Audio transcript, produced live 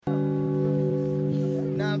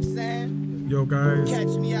I'm saying? Yo guys, Catch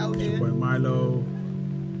me out it's your here. boy Milo,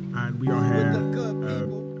 and we are With here, the good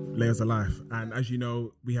people. Layers of Life. And as you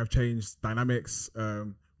know, we have changed dynamics.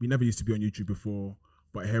 We never used to be on YouTube before,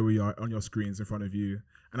 but here we are on your screens in front of you.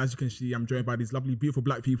 And as you can see, I'm joined by these lovely, beautiful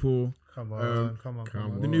black people. Come on, come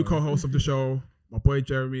on. The new co-host of the show, my boy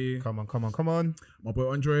Jeremy. Come on. My boy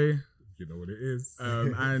Andre. You know what it is.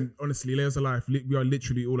 And honestly, Layers of Life, we are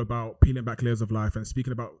literally all about peeling back layers of life and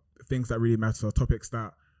speaking about things that really matter, topics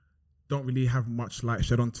that don't really have much light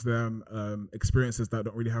shed onto them, experiences that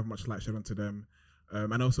don't really have much light shed onto them,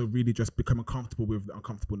 and also really just becoming comfortable with the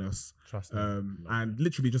uncomfortableness. Trust me. And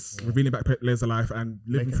literally just revealing back layers of life and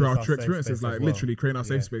living Making through this our our true safe experiences, space like as well. literally creating our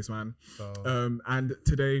safe Yeah. space, man. So And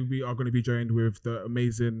today we are going to be joined with the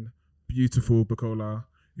amazing, beautiful Bukola,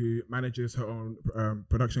 who manages her own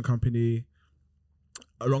production company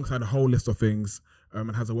alongside a whole list of things,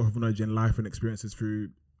 and has a wealth of knowledge in life and experiences through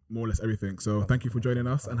more or less everything. So thank you for joining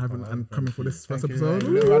us and coming for this first episode.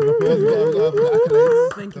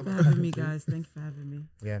 Thank you for having me, guys. Thank you for having me.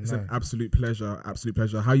 yeah, It's no. an absolute pleasure. Absolute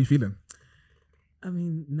pleasure. How are you feeling? I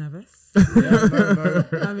mean, nervous. No.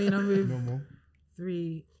 I mean, I'm with Normal.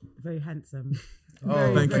 three very handsome.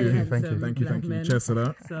 Oh, Thank you. handsome Thank you. black men. Cheers to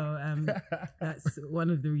that. So that's one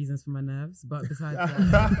of the reasons for my nerves. But besides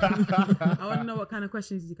that, I want to know what kind of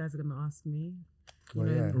questions you guys are going to ask me. You Well,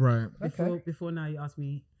 know, yeah. Right. before now, you asked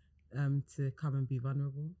me to come and be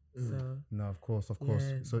vulnerable. So No, of course.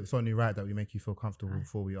 Yeah. So it's only right that we make you feel comfortable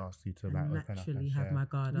before we ask you to I like open up naturally and have share. my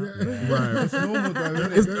guard up. Right. It's normal though.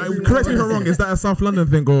 Isn't it? Correct me if I'm wrong. Is that a South London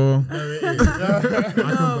thing or?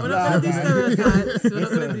 No, we're not going to do stereotypes. We're not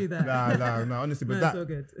going to do that. No. Honestly, No, but it's all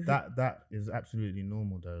good. that is absolutely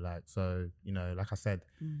normal though. Like, so you know, like I said,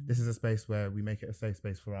 this is a space where we make it a safe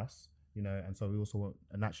space for us. You know, and so we also want,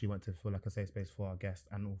 and actually want to feel like a safe space for our guests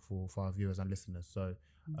and all for our viewers and listeners. So,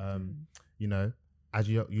 you know, as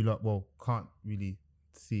you lot, well, can't really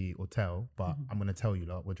see or tell, but I'm gonna tell you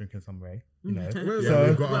lot, we're drinking some Ray. You know,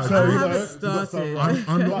 we've got our- so I you haven't know, started.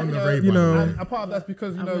 I'm not on the yeah, rave, you by the know. way. and a part of that's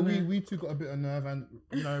because you I'm know gonna- we too got a bit of nerve, and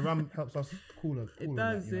you know, rum helps us cool It that,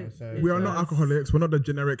 does, you know, it- so it We are not does. alcoholics. We're not the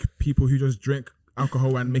generic people who just drink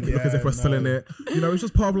alcohol and make it look as if Yeah, we're selling no. it. You know, it's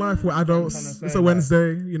just part of life. We're trying adults. to say, It's a like-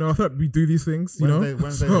 Wednesday. You know, I thought we do these things. You know,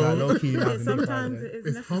 Wednesday So- like low key. Yeah, sometimes it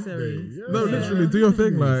is It's hump necessary. day, yeah. no, literally, do your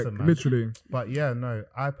thing. Like, Listen, man. literally. But yeah, no,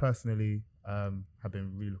 I personally have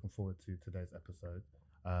been really looking forward to today's episode.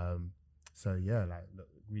 So yeah, like look,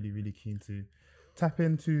 really keen to tap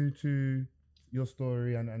into your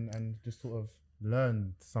story and just sort of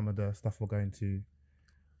learn some of the stuff we're going to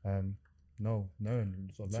know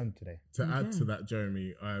and sort of learn today. To add Okay. to that,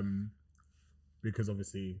 Jeremy, because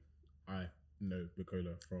obviously I know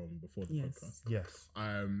Bukola from before the Yes. podcast. Yes.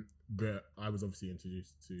 But I was obviously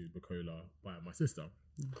introduced to Bukola by my sister,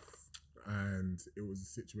 and it was a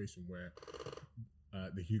situation where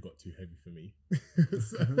the hue got too heavy for me,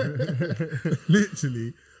 So,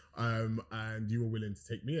 literally. And you were willing to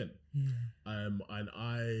take me in, and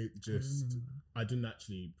I didn't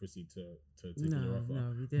actually proceed to take your offer.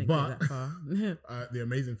 No, we didn't But- get that far. The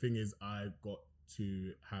amazing thing is I got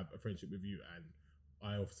to have a friendship with you, and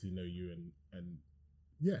I obviously know you, and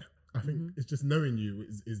yeah, I think it's just knowing you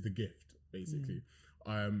is the gift, basically.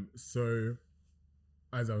 So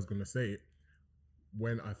as I was gonna say,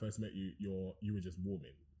 when I first met you, you were just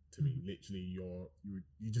warming to me. Literally, you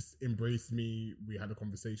just embraced me. We had a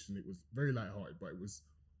conversation. It was very lighthearted, but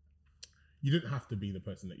you didn't have to be the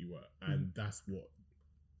person that you were, and that's what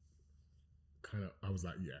kind of I was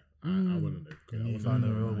like, yeah, I want to know. You I wanna found a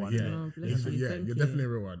know. real one, Yeah, innit? Oh, bless you. yeah, Thank you're you. definitely a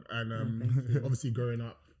real one. And thank you. obviously, growing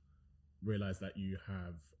up, realized that you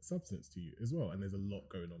have substance to you as well, and there's a lot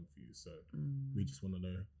going on for you. So we just want to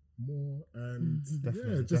know more, and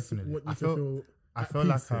Definitely, yeah, just definitely. want you I to feel- feel. I at feel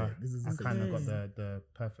peace like here. This is I kind of Okay. got the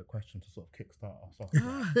perfect question to sort of kickstart us off.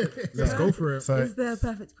 Let's go for it. So Is there a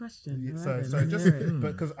perfect question? Yeah, All so right, so then, just hear it.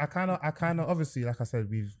 because I kind of obviously, like I said,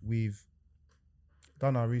 we've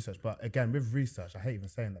done our research, but again with research, I hate even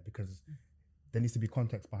saying that because there needs to be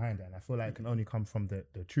context behind it, and I feel like it can only come from the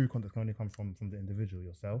true context can only come from the individual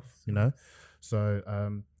yourself, you know. So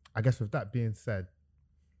I guess with that being said,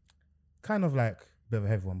 kind of like a bit of a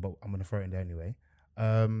heavy one, but I'm gonna throw it in there anyway.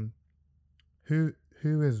 Who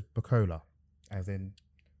is Bukola? As in,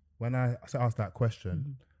 when I asked that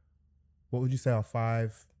question, what would you say are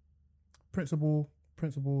 5 principles,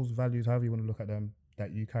 values, however you want to look at them,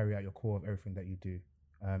 that you carry at your core of everything that you do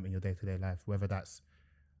in your day-to-day life, whether that's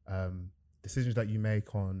decisions that you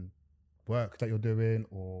make on work that you're doing,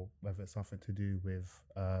 or whether it's something to do with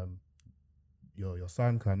your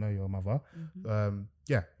son, because I know you're a mother.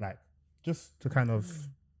 Yeah, like just to kind of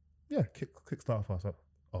kick start us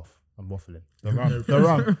off. I'm waffling. The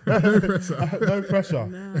rum. No pressure.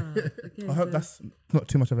 Nah. Okay, I hope so that's not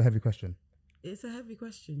too much of a heavy question, it's a heavy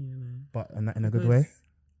question, you know. but in a good way.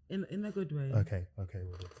 In a good way. Okay. Well,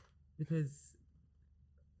 Because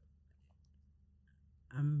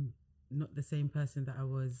I'm not the same person that I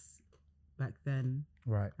was back then,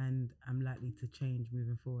 right. and I'm likely to change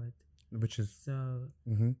moving forward. Which is So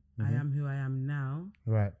mhm, I mhm. am who I am now,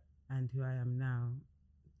 right. and who I am now.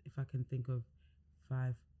 If I can think of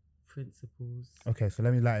 5 principles. Okay, so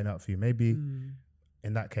let me lighten up for you. Maybe Mm,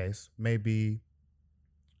 in that case, maybe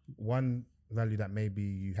one value that maybe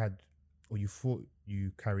you had or you thought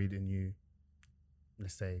you carried in you,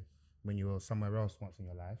 let's say when you were somewhere else once in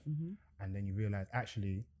your life, mhm. and then you realize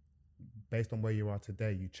actually, based on where you are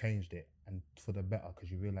today, you changed it and for the better because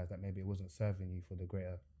you realized that maybe it wasn't serving you for the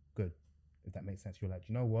greater good. If that makes sense, you're like,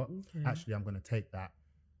 you know what? Okay. Actually, I'm going to take that.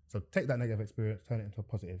 So take that negative experience, turn it into a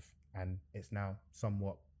positive, and it's now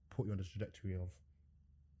somewhat put you on the trajectory of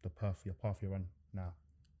the path you're on now.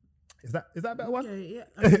 Is that a better one? Okay, yeah.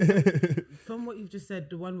 I mean, from what you've just said,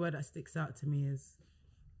 the one word that sticks out to me is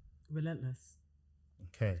relentless.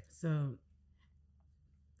 Okay. So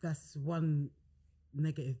that's one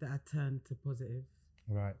negative that I turned to positive.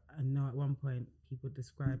 Right. I know at one point people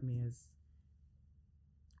described me as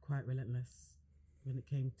quite relentless when it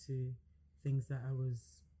came to things that I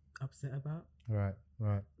was upset about. Right.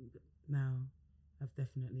 Now I've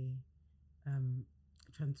definitely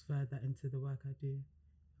transferred that into the work I do,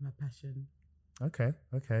 my passion. Okay.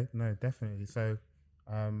 No, definitely. So,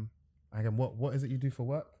 again, what is it you do for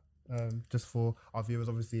work? Just for our viewers,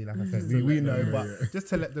 obviously, like I said, we know, Yeah. but just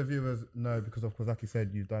to let the viewers know, because of course, like you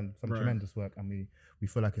said, you've done some Right. tremendous work, and we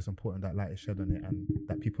feel like it's important that light is shed on it and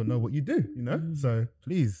that people know what you do. You know, so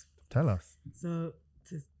please tell us. So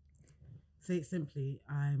to say it simply,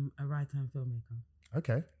 I'm a writer and filmmaker.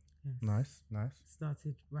 Okay. Yes. Nice.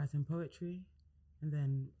 Started writing poetry, and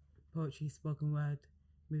then poetry, spoken word,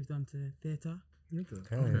 moved on to theatre. Okay.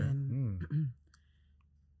 And then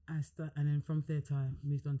and then from theatre I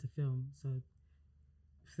moved on to film. So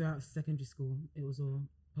throughout secondary school it was all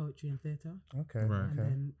poetry and theatre. Okay. Right. And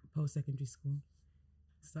then post secondary school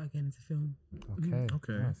started getting into film. Okay.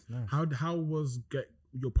 Okay. Nice. How was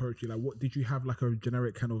your poetry like? What did you have like a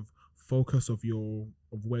generic kind of focus of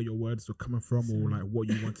where your words were coming from, or like what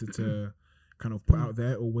you wanted to kind of put out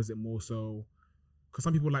there, or was it more so? Because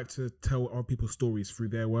some people like to tell other people's stories through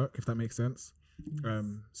their work, if that makes sense. Yes.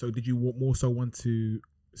 So did you more so want to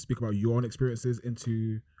speak about your own experiences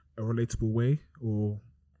into a relatable way, or?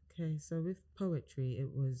 Okay, so with poetry it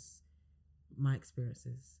was my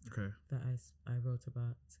experiences Okay. that I wrote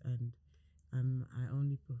about, and I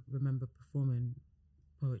only remember performing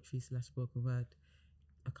poetry / spoken word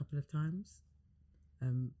a couple of times.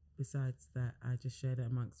 Besides that, I just shared it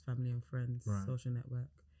amongst family and friends, Right. social network.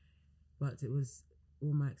 But it was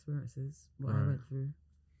all my experiences, what I Right. went through.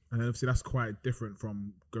 And then obviously that's quite different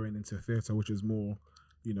from going into theatre, which is more,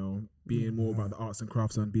 being more about the arts and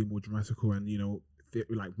crafts and being more dramatical and,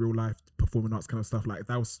 like real life performing arts kind of stuff. Like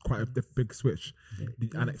that was quite a big switch.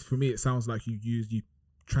 And for me, it sounds like you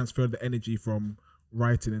transferred the energy from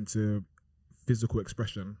writing into physical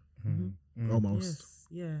expression, almost. Yes,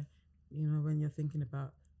 yeah. When you're thinking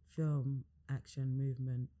about film, action,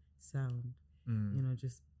 movement, sound,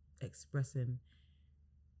 just expressing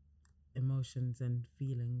emotions and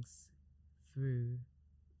feelings through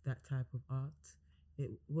that type of art.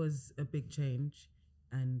 It was a big change,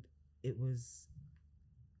 and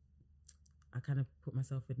I kind of put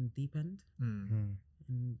myself in the deep end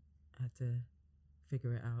and had to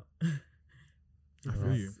figure it out. I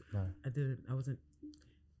feel you. No.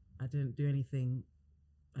 I didn't do anything.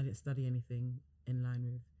 I didn't study anything in line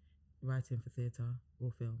with writing for theatre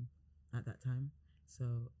or film at that time.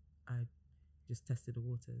 So I just tested the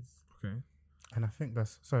waters. Okay. And I think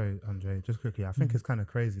sorry, Andre, just quickly, I think it's kind of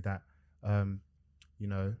crazy that, and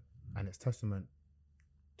it's testament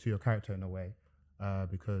to your character in a way,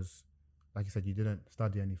 because like you said, you didn't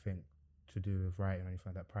study anything to do with writing or anything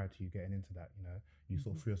like that prior to you getting into that, you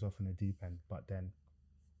sort of threw yourself in the deep end. But then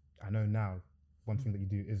I know now one thing that you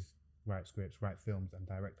do is write scripts, write films and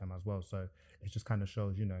direct them as well. So it just kind of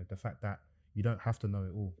shows, the fact that you don't have to know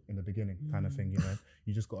it all in the beginning kind of thing,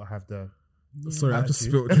 you just got to have the... Sorry, I've just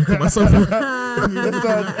Attitude. spilled a drink on myself.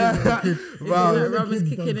 Wow. The rum is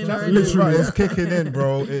kicking in already. Literally, it's kicking in,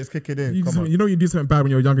 bro. It's kicking in. You Come on. know you do something bad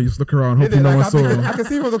when you're younger, you just look around, hope Innit? no one Like, saw. I can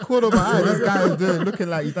see from the corner of my eye, this guy is doing, looking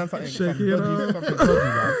like he's done something Shaking it dodgy, up. something dodgy,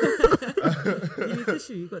 man. You need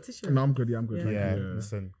tissue? You got tissue? No, I'm good. Yeah, I'm good. Yeah. thank Yeah, you,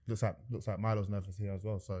 listen, looks like Milo's nervous here as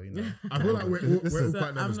well. So you know, I feel like we're all Listen.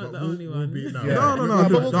 quite nervous, I'm not but the only we'll one. be no. Yeah. No, no,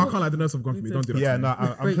 I can't like the nurse have gone for me. Don't do that. yeah, to me. no,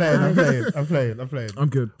 I'm Break playing, I'm ice. playing, I'm playing. I'm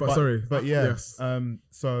good. But sorry. But yeah, Yes.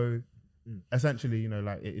 so essentially, you know,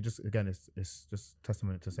 like it just again, it's just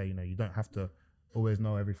testament to say, you know, you don't have to always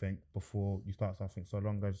know everything before you start something. So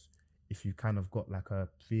long as if you kind of got like a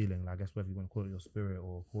feeling, like, I guess whether you want to call it your spirit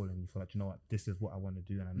or calling, you feel like, you know what, this is what I want to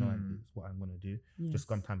do, and I know it's what I'm going to do. Yes. Just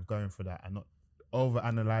sometimes going for that and not over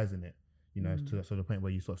analyzing it, you know, to the point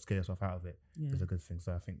where you sort of scare yourself out of it Yeah. is a good thing.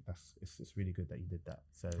 So I think it's really good that you did that.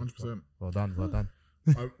 So 100%. well done, well done.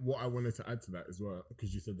 What I wanted to add to that as well,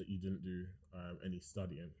 because you said that you didn't do any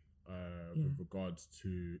studying with regards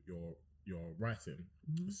to your writing.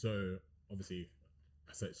 So obviously,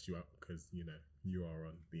 I searched you up because you know you are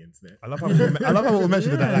on the internet. I love how we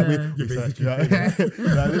mentioned that. Like You're research, basically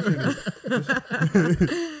like, literally.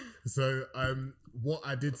 So what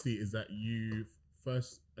I did see is that you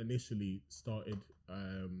first initially started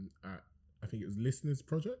at, I think it was Listeners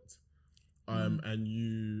Project. And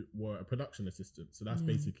you were a production assistant. So that's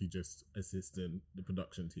basically just assisting the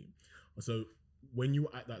production team. So when you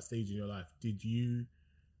were at that stage in your life, did you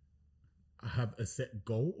have a set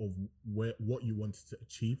goal of what you wanted to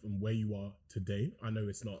achieve and where you are today? I know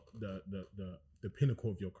it's not the pinnacle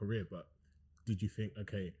of your career, but did you think,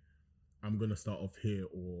 okay, I'm gonna start off here,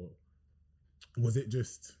 or was it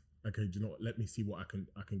just, okay, do you know what, let me see what I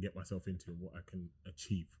can get myself into and what I can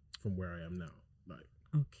achieve from where I am now? Like,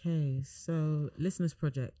 Okay, so Listeners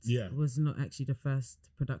Project was not actually the first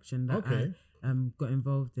production that I got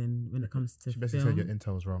involved in when it comes to She basically film. said your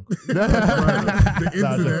intel's wrong.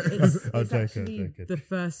 It's actually the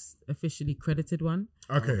first officially credited one.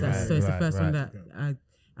 okay, So it's the first one right. that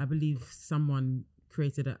I believe someone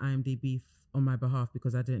created an IMDb on my behalf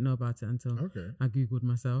because I didn't know about it until I Googled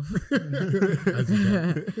myself.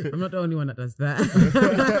 I'm not the only one that does that.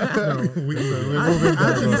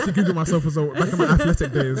 I used to Google myself as well back in my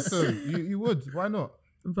athletic days. you would. Why not?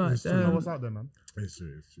 But You know what's out there, man. It's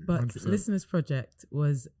true. But 100%. Listeners Project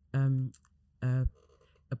was a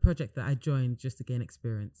project that I joined just to gain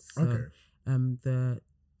experience. So the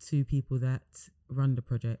two people that run the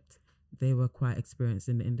project, they were quite experienced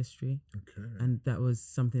in the industry. And that was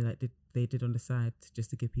something that they did on the side just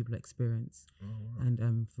to give people experience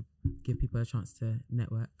and give people a chance to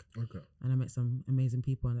network. And I met some amazing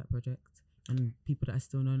people on that project and people that I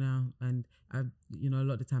still know now. And I, you know, a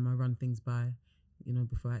lot of the time I run things by, you know,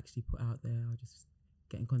 before I actually put out there, I'll just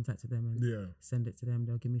get in contact with them and send it to them.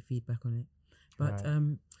 They'll give me feedback on it. But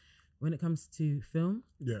when it comes to film,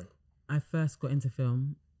 I first got into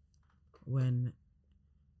film when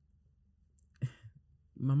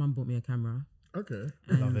my mum bought me a camera.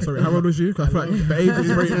 And Sorry, how old was you? 'Cause I feel like the age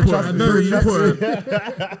is very important. I know it's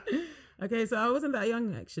important. Okay, so I wasn't that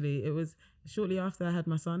young actually. It was shortly after I had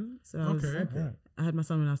my son. So I had my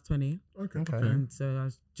son when I was 20. And so I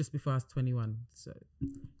was just before I was 21. So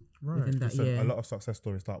within that So year. a lot of success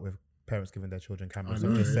stories start with parents giving their children cameras. I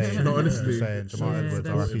I'm know. just saying. No, honestly. Jamal Yeah, Edwards,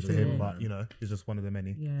 that's RIP to true. him, but you know, he's just one of the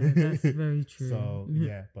many. Yeah, that's very true. So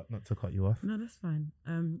yeah, but not to cut you off. No, that's fine.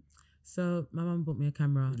 So my mum bought me a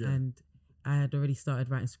camera and I had already started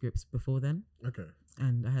writing scripts before then.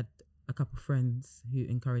 And I had a couple of friends who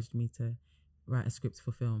encouraged me to write a script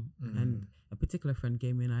for film. And a particular friend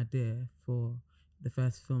gave me an idea for the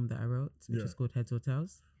first film that I wrote, which was called Heads or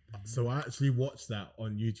Tails. So I actually watched that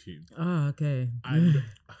on YouTube. Oh, okay. And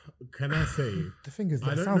can I say, The thing is, I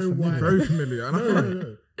that don't sounds know why. familiar. Very familiar. And I feel like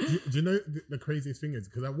No. Do you know the craziest thing is,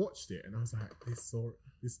 because I watched it and I was like,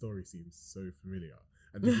 this story seems so familiar.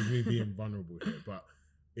 And this is me being vulnerable here, but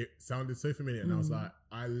it sounded so familiar. And I was like,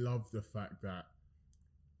 I love the fact that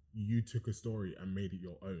you took a story and made it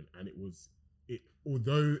your own. And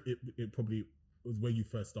although it probably was where you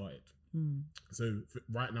first started. So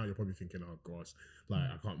right now you're probably thinking, oh gosh, like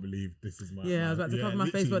I can't believe this is my. Yeah, I was about to cover my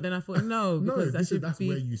face, but then I thought, no, because that's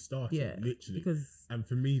where you started, literally. Because and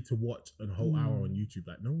for me to watch a whole hour on YouTube,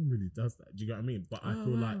 like no one really does that. Do you get what I mean? But I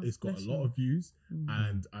feel like it's got a lot of views,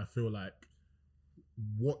 and I feel like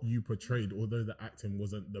what you portrayed, although the acting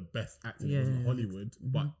wasn't the best acting, it wasn't Hollywood,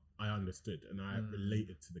 but I understood and I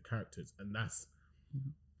related to the characters, and that's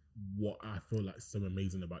what I feel like is so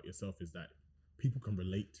amazing about yourself, is that people can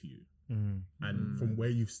relate to you. And from where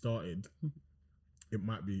you've started, it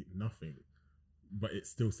might be nothing, but it's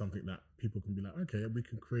still something that people can be like, okay, we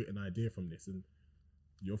can create an idea from this, and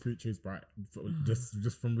your future is bright.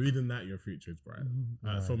 Just from reading that, your future is bright.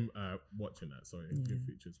 From watching that, sorry, your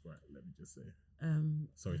future is bright. Let me just say.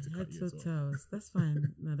 Sorry to cut you as well. Tails. That's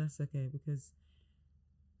fine. No, that's okay, because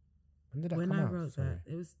When did that when come I out? wrote Sorry.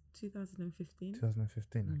 that, it was 2015.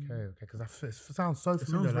 2015. Mm. Okay. Because it sounds so It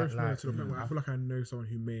sounds familiar. very Like, familiar to the point where I I- feel like I know someone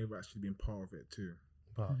who may have actually been part of it too.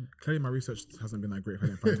 but Clearly, my research hasn't been that great if I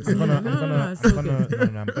didn't find this. I'm gonna, No, I'm gonna, no, it's I'm all gonna,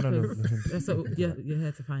 good. no, I'm gonna. That's what you're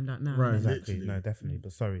here to find out now. Right. Exactly. Literally. No, definitely.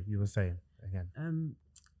 But sorry, you were saying again.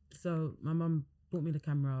 So my mum bought me the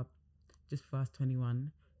camera just before I was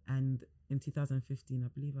 21, and in 2015, I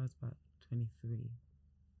believe I was about 23,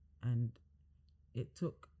 and it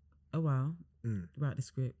took a while to write the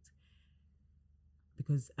script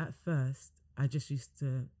because at first I just used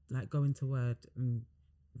to like go into Word and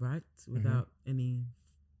write without any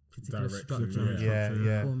particular Direction, structure,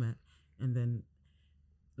 yeah. format, and then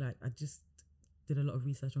like I just did a lot of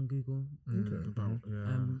research on Google.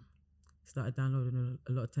 Started downloading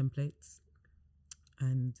a lot of templates,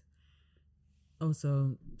 and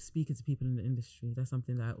also speaking to people in the industry. That's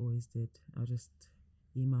something that I always did. I'll just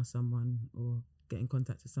email someone or get in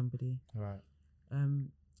contact with somebody. Right.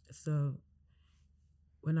 So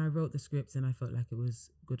when I wrote the script and I felt like it was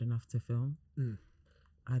good enough to film,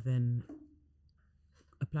 I then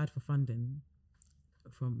applied for funding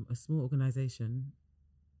from a small organisation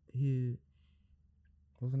who...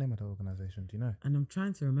 What was the name of the organisation? Do you know? And I'm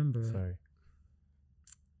trying to remember it. Sorry.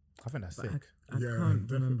 I think that's But sick. I Yeah, can't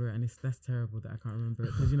definitely. remember it, and that's terrible that I can't remember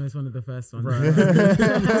it because it's one of the first ones. Right.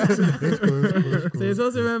 It's cool. So you're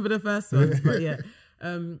supposed to remember the first ones, but yeah,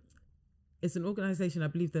 it's an organisation. I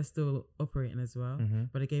believe they're still operating as well,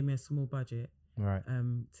 but they gave me a small budget Right.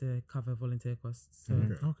 to cover volunteer costs, so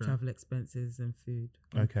Okay. travel expenses and food.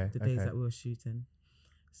 on Okay. the days okay. that we were shooting.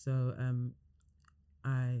 So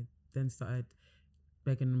I then started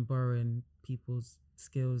begging and borrowing people's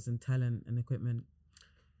skills and talent and equipment.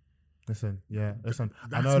 Listen. I That's know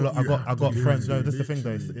a what lot. I you got. have I to got do, friends. No, that's the thing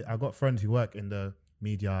though. literally. I got friends who work in the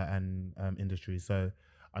media and industry, so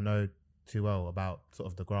I know too well about sort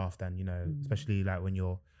of the graft, and especially like when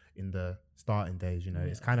you're in the starting days.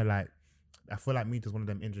 It's kind of like I feel like media is one of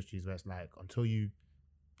them industries where it's like until you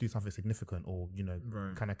do something significant or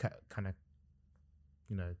Right. kind of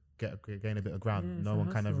gain a bit of ground, Yeah, it's no a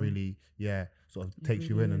one kind of hustle. really sort of It takes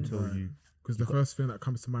you really in is. until Right. you. Because the first thing that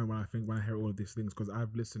comes to mind when I hear all of these things, because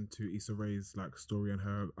I've listened to Issa Rae's like story and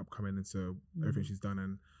her upcoming into everything she's done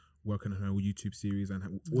and working on her YouTube series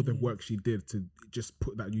and all the Yes. work she did to just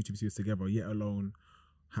put that YouTube series together, yet alone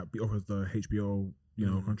be offered the HBO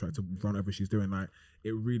contract to run whatever she's doing. Like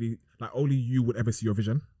it really, like only you would ever see your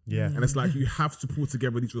vision, Yeah. and it's like you have to pull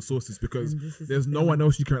together these resources because And this is there's the no thing. one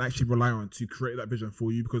else you can actually rely on to create that vision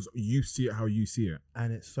for you because you see it how you see it.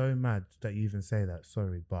 And it's so mad that you even say that.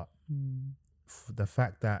 Sorry, but the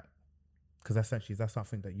fact that because that's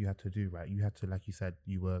something that you had to do, right? You had to, like you said,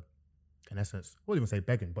 you were in essence, I wouldn't even say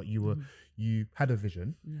begging, but you had a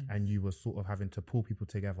vision and you were sort of having to pull people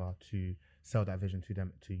together to sell that vision to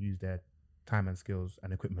them, to use their time and skills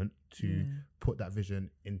and equipment to put that vision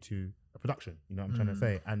into a production. You know what I'm trying to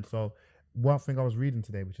say? And so one thing I was reading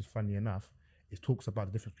today, which is funny enough, it talks about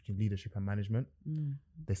the difference between leadership and management.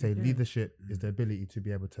 They say Okay. leadership is the ability to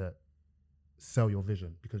be able to sell your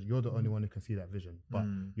vision because you're the only one who can see that vision. But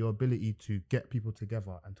your ability to get people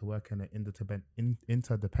together and to work in an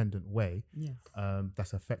interdependent way Yes.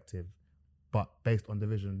 that's effective, but based on the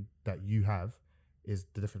vision that you have, is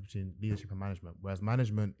the difference between leadership and management. Whereas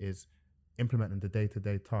management is implementing the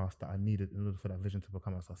day-to-day tasks that are needed in order for that vision to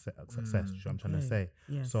become a success. Do you know what I'm trying to Okay. say?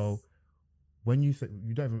 Yes. So when you say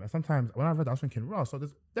you don't even, sometimes when I read that, I was thinking, wow, so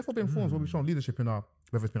there's definitely been forms where we've shown leadership in our,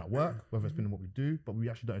 whether it's been at work, whether it's been in what we do, but we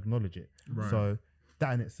actually don't acknowledge it. Right. So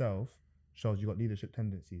that in itself shows you got leadership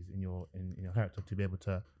tendencies in your character to be able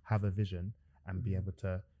to have a vision and be able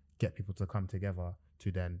to get people to come together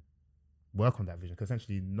to then work on that vision. Because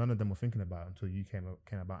essentially none of them were thinking about it until you came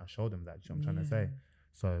about and showed them that. Do you know what I'm trying to say?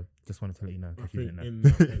 So just wanted to let you know in I case you think didn't in know.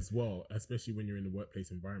 that as well, especially when you're in the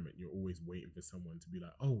workplace environment, you're always waiting for someone to be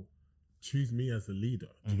like, "Oh, choose me as the leader."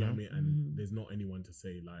 Do you get what I mean? And there's not anyone to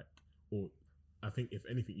say like, or I think if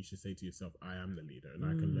anything, you should say to yourself, "I am the leader, and I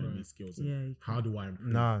can learn these skills." And Yeah, you how do I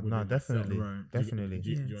improve? No, within myself? definitely, Right. definitely. Do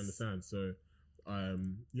you Yes. understand? So,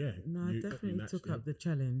 yeah. No, I definitely took up the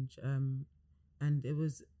challenge, and it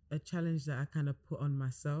was a challenge that I kind of put on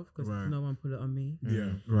myself because Right. no one put it on me.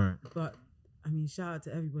 Yeah. Right. But I mean, shout out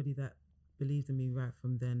to everybody that believed in me right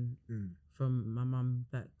from then, from my mum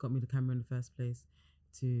that got me the camera in the first place,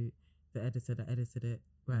 to the editor that edited it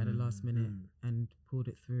right at the last minute and pulled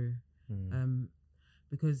it through.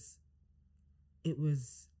 Because it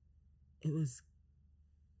was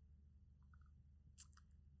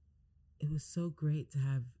so great to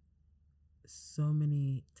have so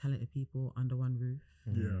many talented people under one roof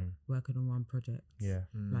Yeah. working on one project. Yeah.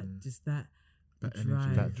 Like just that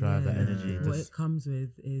That drive, that yeah. energy, What just it comes with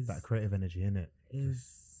is that creative energy in it.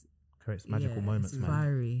 Creates magical yeah, moments, it's man.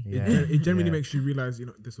 fiery. Yeah. It generally yeah. makes you realize,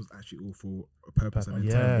 this was actually all for a purpose and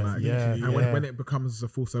intent. Yeah, Like, yeah, and yeah. when it becomes a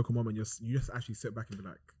full circle moment, you just actually sit back and be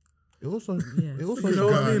like, It also, Yes. it also You know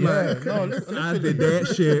shows what I mean? yeah, Like, no, I literally, did that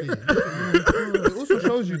shit. it also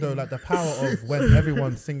shows you though, like the power of when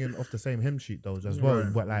everyone's singing off the same hymn sheet, though, as well.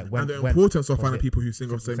 Right. But like And the when importance of was finding it? people who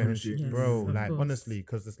sing off the same hymn sheet. Yes, bro. of Like course. honestly,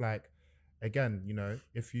 because it's like, again,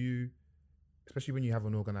 if you, especially when you have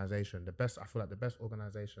an organization, I feel like the best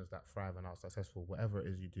organizations that thrive and are successful, whatever it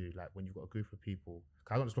is you do, like when you've got a group of people,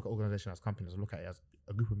 'cause I don't just look at organization as companies, I look at it as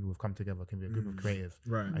a group of people who've come together, can be a group of creatives,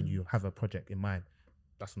 Right. and you have a project in mind.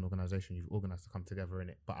 That's an organization you've organized to come together in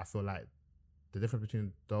it. But I feel like the difference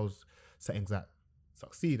between those settings that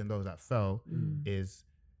succeed and those that fail is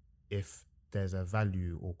if there's a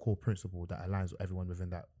value or core principle that aligns with everyone within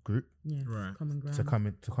that group Yes, Right. common ground.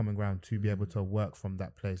 to common ground, to be able to work from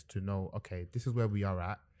that place, to know, okay, this is where we are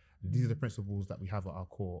at. These are the principles that we have at our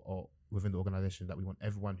core or within the organization that we want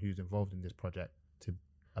everyone who's involved in this project to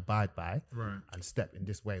abide by Right. and step in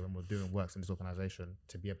this way when we're doing works in this organization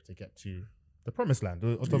to be able to get to the promised land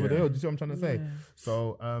or top of the Yeah. hill. Do you see what I'm trying to say? Yeah.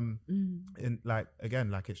 So, in like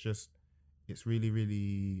again, like it's really,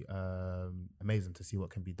 really amazing to see what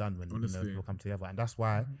can be done when Honestly. people come together, and that's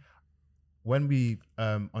why when we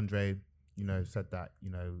Andre, said that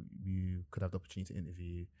you could have the opportunity to interview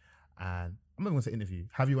you, and I'm not going to say interview,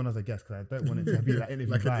 have you on as a guest because I don't want it to be like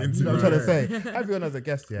interview Like an vibe. You know what I'm interview, trying to say? Have you on as a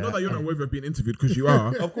guest, yeah? Not that you're not worthy of being interviewed, because you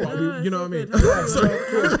are. Of course. But you know what I mean?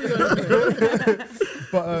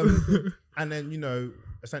 But and then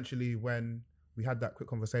essentially when we had that quick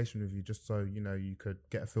conversation with you, just so you could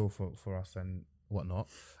get a feel for us and whatnot,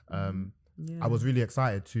 Yeah. I was really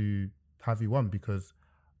excited to have you on because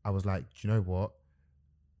I was like, do you know what?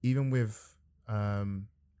 Even with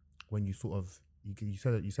when you sort of you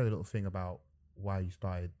said a little thing about why you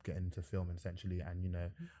started getting into filming essentially, and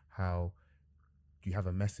how you have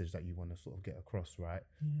a message that you want to sort of get across, right?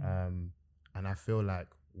 Yeah. And I feel like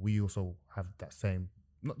we also have that same,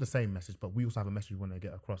 not the same message, but we also have a message we want to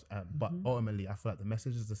get across. But ultimately, I feel like the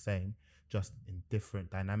message is the same, just in different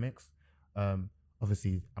dynamics.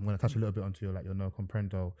 Obviously, I'm going to touch a little bit onto your No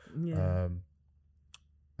Comprendo Yeah.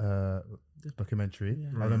 documentary.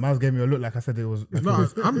 Yeah. I know Miles gave me a look like I said it was. Like No, it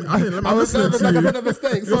was I'm I was listening to like I you. said a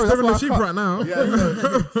mistake. You're Sorry, steering the that's sheep why I right now.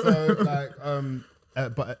 yeah, so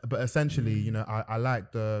like but essentially, I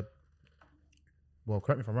like the, well,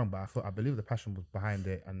 correct me if I'm wrong, but I believe the passion was behind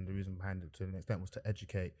it, and the reason behind it to an extent was to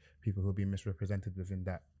educate people who are being misrepresented within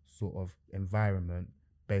that sort of environment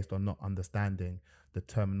based on not understanding the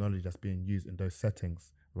terminology that's being used in those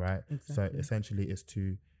settings, right? So Exactly. essentially it's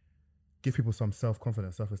to give people some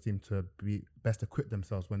self-confidence, self-esteem to be best equip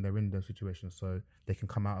themselves when they're in those situations so they can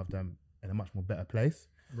come out of them in a much more better place.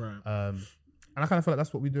 Right. And I kind of feel like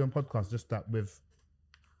that's what we do in podcasts, just that with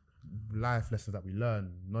life lessons that we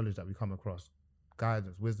learn, knowledge that we come across,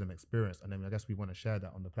 guidance, wisdom, experience, and then I guess we want to share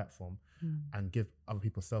that on the platform and give other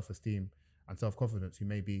people self-esteem and self-confidence who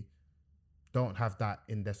maybe don't have that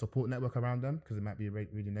in their support network around them because it might be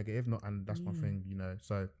really negative. And that's my thing,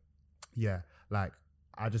 So yeah, like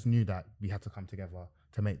I just knew that we had to come together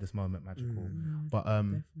to make this moment magical. But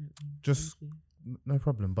Definitely. just Thank you. no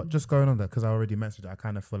problem. But just going on there, because I already mentioned it, I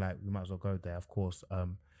kind of feel like we might as well go there. Of course,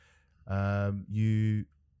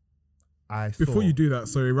 Before you do that,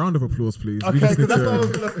 sorry, round of applause, please. Okay, We just need that's to- where I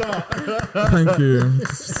was gonna start. Thank you.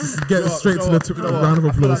 Just get straight to the round of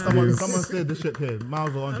I feel like applause, please. someone steered the ship here.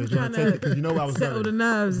 Miles or Andre, I'm do you want to trying take it? Because you know where I was settle going. the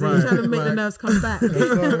nerves. Right. You're trying to make the Like- nerves come back.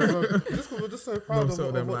 We're just so proud No,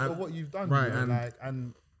 so them, like- of what you've done. Right, you know,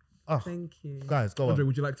 and- Thank you. guys, go Andre, on.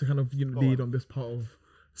 would you like to kind of Go lead on. on this part of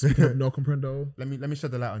speaking of No Comprendo? Let me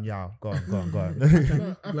shed the light on Yao. Go on. No,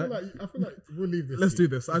 I feel like we'll leave this. Let's to you.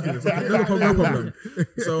 do this. I'll do this. Okay, no problem.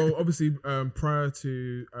 So obviously, prior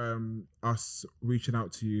to us reaching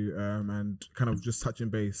out to you and kind of just touching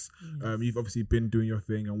base, you've obviously been doing your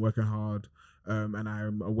thing and working hard. And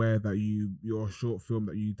I'm aware that your short film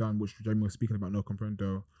that you done, which Jamie was speaking about, No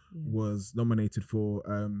Comprendo, was nominated for,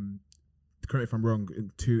 correct me if I'm wrong,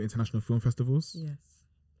 in 2 international film festivals. Yes.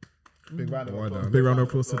 Big round of applause. Big round of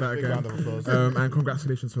applause to that Big again. round of applause. And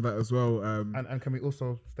congratulations for that as well. And can we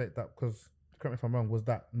also state that, because correct me if I'm wrong, was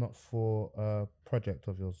that not for a project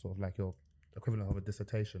of yours, sort of like your equivalent of a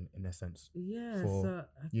dissertation in essence Yeah. for So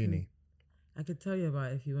uni? I could tell you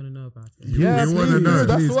about it if you want to know about it. Yeah, we please. wanna know,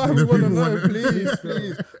 That's please, why please, we want to people know. wanna-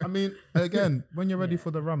 Please. I mean, again, when you're ready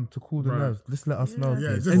for the rum to cool the Right. nerves, just let us know.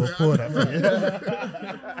 Yeah. Please. Yeah, We'll just- pour that for you.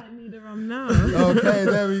 I need a rum now. Okay,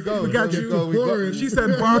 there we go. We got There you. we go. We got you. She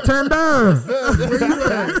said, bartender.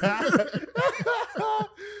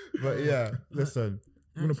 But yeah. Listen.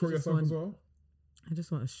 You want to pro Just yourself as want- well? I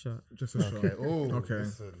just want a shot. Just a shot. Okay. Oh, Okay.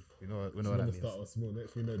 Listen. We know what We're that gonna means. start off small.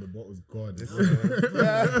 Next we know the bottle's gone.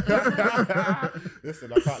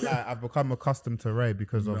 Listen, I can't lie. I've become accustomed to Ray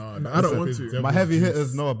because of Nah, I don't that want is to. devil my heavy juice.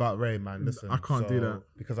 hitters know about Ray, man. Listen, I can't do that.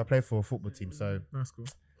 because I play for a football team, so That's cool.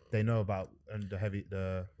 they know about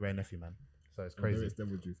the Ray nephew, man. So it's Although crazy. it's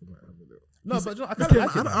devil juice. I might have a little. No, but you know, I Yeah, kind of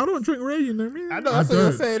like it. I don't drink Ray, you know me. I know that's what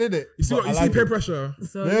you're saying, isn't it? You see, But what, you I see like peer it. pressure.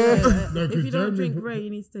 So Yeah. No, if 'cause you don't Jeremy- drink Ray, you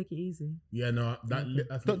need to take it easy. Yeah, no, that.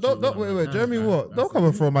 That's Don't literally wait. one. Jeremy, That's- what? that's Don't come it.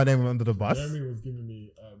 and throw my name under the bus. Jeremy was giving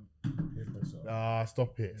me peer pressure. Ah,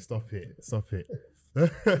 stop it.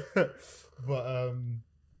 But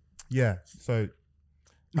yeah. So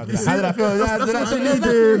how did I feel? Yeah, did I feel needed.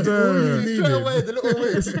 straight away? The little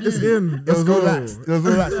witch. It's in. It was relaxed. It was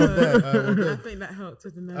relaxed from there. I think that helped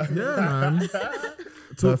with the nerves. Yeah, man. Talk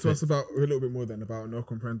to Perfect. us about a little bit more then about No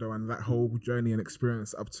Comprendo and that whole journey and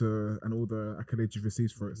experience up to and all the accolades you've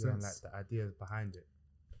received for it Yeah, and since. like the ideas behind it.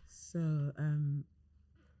 So,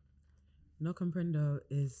 No Comprendo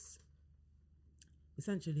is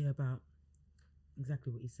essentially about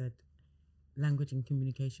exactly what you said: language and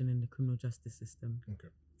communication in the criminal justice system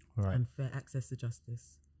Right. and fair access to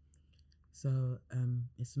justice. So,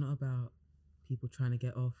 it's not about people trying to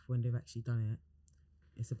get off when they've actually done it.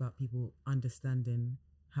 It's about people understanding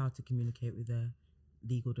how to communicate with their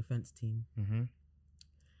legal defense team Mm-hmm.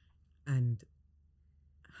 and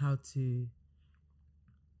how to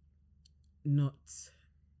not.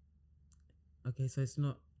 Okay, so it's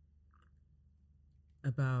not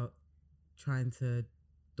about trying to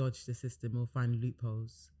dodge the system or find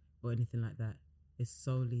loopholes or anything like that. It's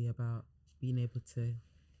solely about being able to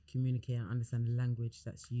communicate and understand the language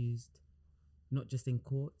that's used, not just in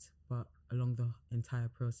court, but along the entire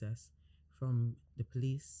process, from the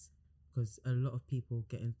police, because a lot of people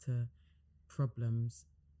get into problems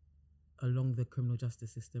along the criminal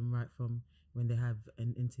justice system, right from when they have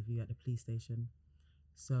an interview at the police station.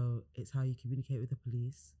 So it's how you communicate with the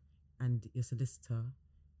police and your solicitor,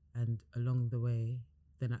 and along the way,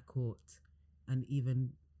 then at court, and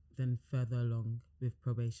even then further along with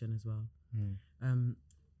probation as well.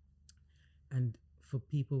 And for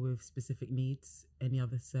people with specific needs, any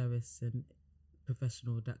other service and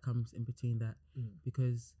professional that comes in between that,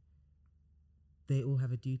 because they all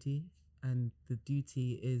have a duty, and the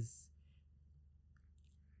duty is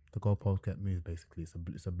The goalposts get moved. Basically,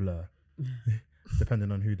 it's a blur,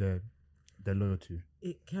 depending on who they're loyal to.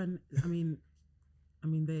 it can.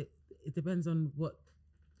 It depends on what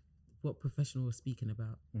professional we're speaking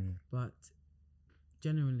about, but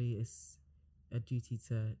generally it's a duty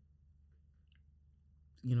to,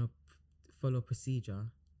 follow procedure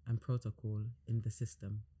and protocol in the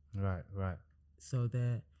system. Right. So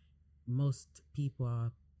most people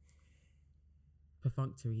are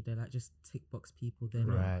perfunctory. They're like just tick box people. They're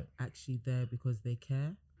not Right. actually there because they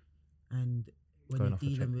care. And when Going you're off a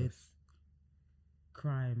dealing with checklist.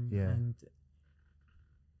 crime Yeah. and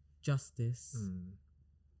justice,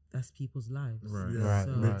 that's people's lives. Right.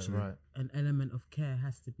 Yeah, So Right. an element of care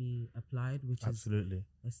has to be applied, which Absolutely.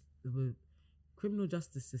 is the criminal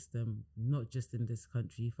justice system, not just in this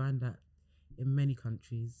country. You find that in many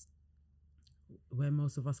countries where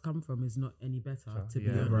most of us come from is not any better, to be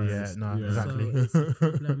yeah, honest. yeah, no, Yeah. exactly. So it's a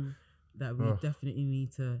problem that we Ugh. definitely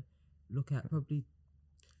need to look at. Probably,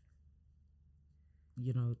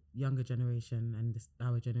 younger generation and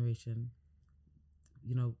our generation,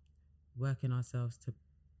 working ourselves to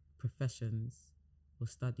professions or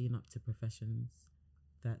studying up to professions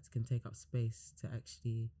that can take up space to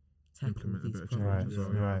actually tackle Implement a these bit of problems. change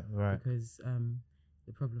Right, as well, right. Because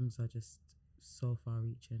the problems are just so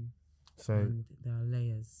far-reaching, So and there are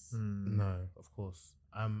layers. no, of course.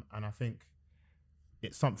 And I think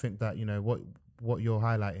it's something that what you're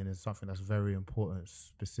highlighting is something that's very important,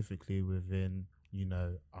 specifically within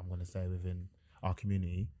I'm going to say within our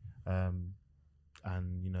community, and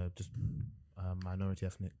just minority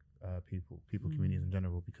ethnic people communities in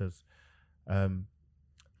general, because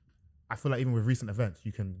I feel like even with recent events,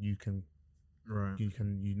 you can Right.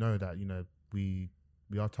 that we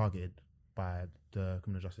are targeted by the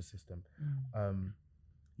criminal justice system.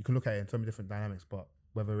 You can look at it in so many different dynamics, but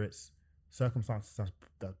whether it's circumstances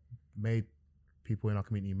that made people in our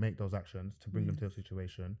community make those actions to bring them to a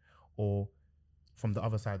situation, or from the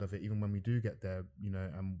other side of it, even when we do get there,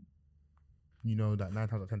 that 9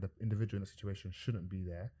 times out of 10 the individual in the situation shouldn't be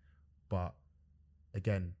there, but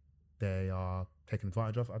again, they are taken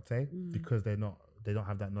advantage of, I'd say, because they don't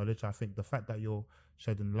have that knowledge. I think the fact that you're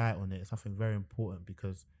shedding light on it is something very important,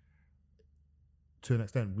 because to an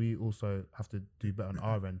extent we also have to do better on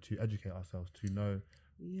our end to educate ourselves to know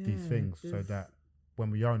these things, so that when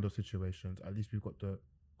we are in those situations, at least we've got the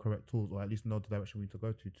correct tools, or at least know the direction we need to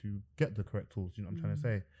go to get the correct tools. You know what I'm trying to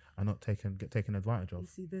say, and not get taken advantage You of.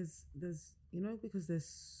 see, there's because there's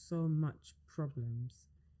so much problems,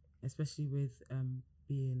 especially with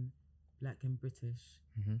being black and British.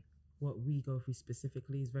 Mm-hmm. What we go through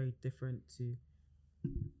specifically is very different to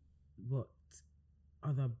what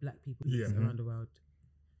other black people Yeah. face around the world.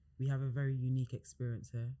 We have a very unique experience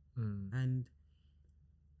here, and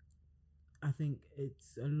I think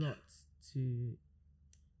it's a lot to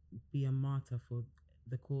be a martyr for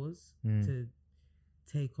the cause, to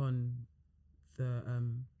take on the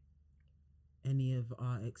any of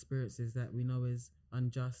our experiences that we know is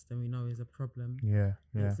unjust and we know is a problem. Yeah.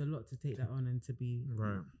 It's a lot to take that on and to be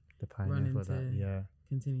Right. The pioneer running for that. to Yeah.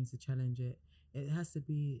 continuing to challenge it. It has to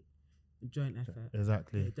be a joint effort.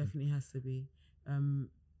 Exactly. It definitely has to be.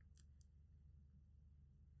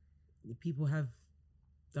 People have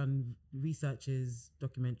done researches,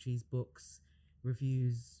 documentaries, books,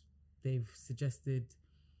 reviews. They've suggested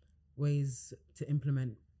ways to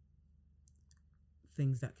implement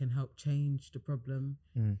things that can help change the problem,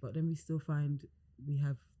 but then we still find we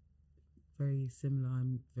have very similar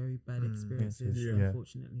and very bad experiences, Yeah.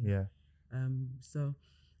 unfortunately. Yeah. So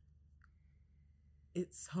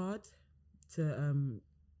it's hard to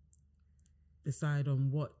decide on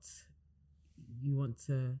what you want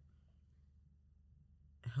to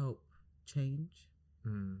help change,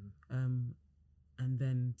 and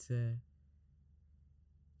then to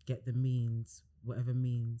get the means, whatever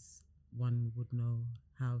means one would know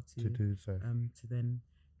how To do so. to then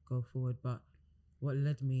go forward. But what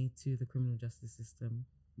led me to the criminal justice system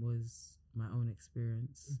was my own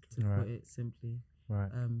experience, to Right. put it simply.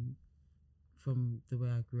 Right. From the way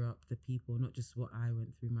I grew up, the people, not just what I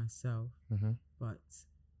went through myself, Mm-hmm. but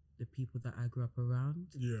the people that I grew up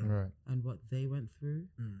around Yeah. Right. and what they went through.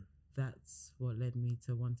 That's what led me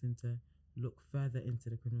to wanting to look further into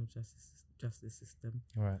the criminal justice system.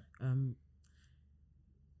 Right.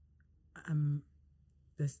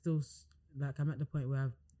 There's still I'm at the point where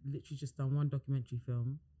I've literally just done one documentary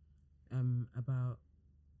film about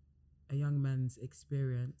a young man's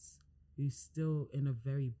experience who's still in a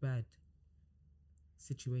very bad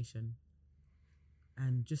situation,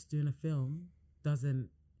 and just doing a film doesn't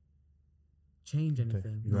change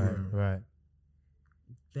anything. Right.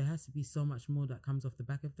 There has to be so much more that comes off the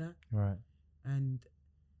back of that. Right. And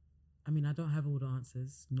I mean, I don't have all the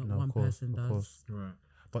answers. Not No, of one course, person of does. course. Right.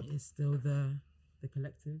 But It's still the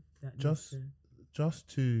collective that Just- needs just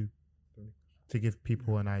to give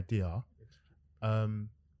people an idea,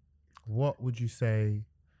 what would you say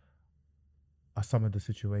are some of the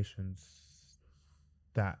situations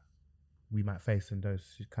that we might face in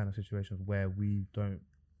those kind of situations where we don't,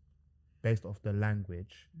 based off the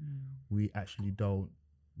language, we actually don't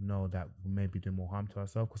know that we may be doing more harm to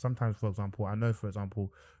ourselves? Because sometimes, for example, I know,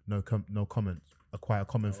 no comment are quite a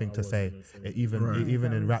common thing to say. Even Right.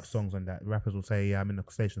 even That in rap was- songs and that, rappers will say, "Yeah, I'm in the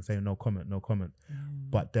station saying no comment." Yeah.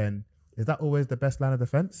 But then, is that always the best line of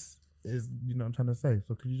defense? Is, you know what I'm trying to say?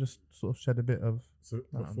 So could you just sort of shed a bit of... So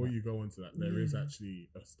No, before I'm you go on to that, there is Yeah. actually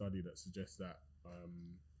a study that suggests that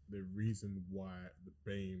the reason why the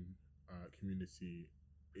BAME community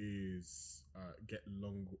is get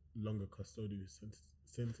longer custodial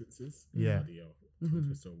sentences. Yeah. Bloody hell,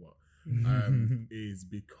 Mhm. so what? Is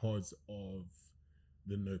because of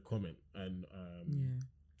the no comment and Yeah.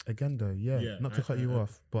 Again, though, Yeah, not to cut you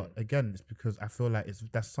off, but again, it's because I feel like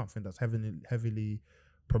that's something that's heavily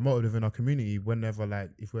promoted within our community. Whenever, like,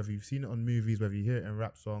 whether you've seen it on movies, whether you hear it in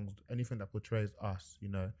rap songs, anything that portrays us, you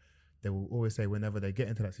know, they will always say whenever they get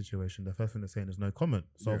into that situation, the first thing they're saying is no comment.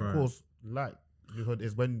 So Yeah. of course, like, because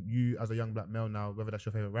is when you, as a young black male now, whether that's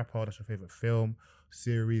your favorite rapper, that's your favorite film,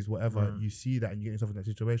 series, whatever, Right. you see that and you get yourself in that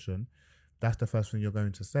situation, that's the first thing you're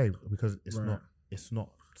going to say, because it's Right.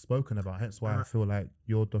 not spoken about. Hence why And I feel like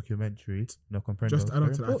your documentary, No Comprendo, Just is to add on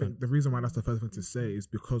very to that, I important. think the reason why that's the first thing to say is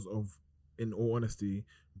because of, in all honesty,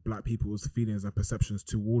 black people's feelings and perceptions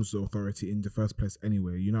towards the authority in the first place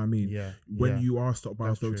anyway. You know what I mean? Yeah. When yeah. you are stopped by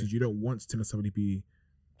That's authorities, true. you don't want to necessarily be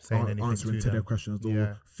saying anything answering to them. their questions or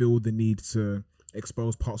Yeah. feel the need to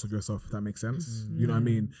expose parts of yourself, if that makes sense. You know what I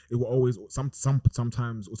Yeah. mean? It will always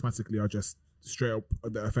sometimes automatically are just straight up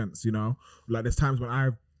the offense, you know? Like there's times when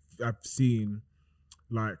I've seen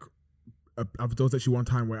like there was actually one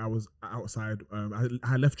time where I was outside,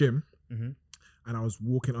 I left gym Mhm. and I was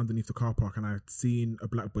walking underneath the car park and I had seen a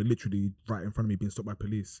black boy literally right in front of me being stopped by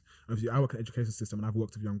police. Obviously, I work in the education system and I've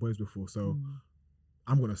worked with young boys before, so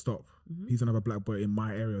I'm gonna stop. He's another black boy in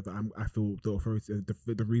my area that I feel the authority,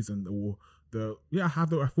 the reason or the I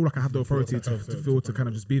feel like I have the authority to kind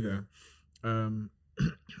of just be there.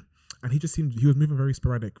 and he was moving very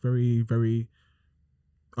sporadic, very, very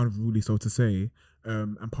unruly, so to say.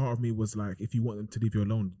 And part of me was like, if you want them to leave you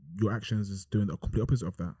alone, your actions is doing the complete opposite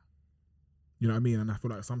of that. You know what I mean? And I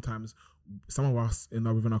feel like sometimes some of us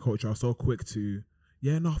within our culture are so quick to,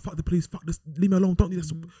 yeah, no, fuck the police, fuck this, leave me alone, don't do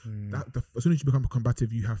this. As soon as you become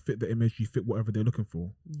combative, you have fit the image, you fit whatever they're looking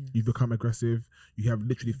for. Yes. You become aggressive, you have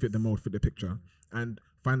literally fit the mold, fit the picture. And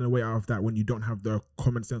finding a way out of that when you don't have the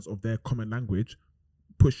common sense of their common language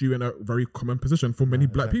push you in a very common position for many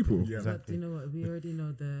black exactly. people. Yeah. Exactly. But you know what? We already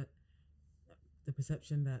know the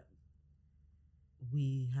perception that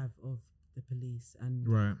we have of the police and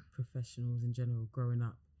Right. professionals in general growing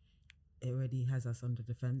up. It already has us under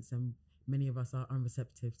defense, and many of us are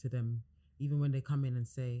unreceptive to them. Even when they come in and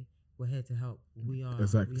say, "We're here to help," we are.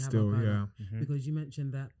 Exactly. We have Still, our yeah. back. Because you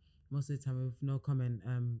mentioned that most of the time with no comment,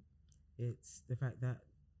 it's the fact that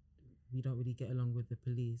we don't really get along with the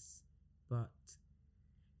police, but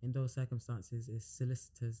in those circumstances, it's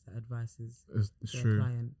solicitors that advises It's their true.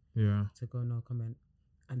 client Yeah. to go no comment,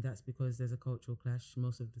 and that's because there's a cultural clash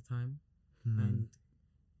most of the time. Mm. And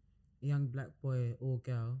a young black boy or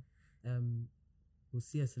girl will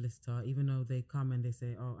see a solicitor, even though they come and they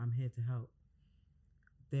say, "Oh, I'm here to help."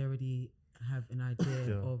 They already have an idea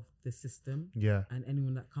Yeah. of the system, Yeah. and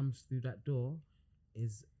anyone that comes through that door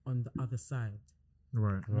is on the other side,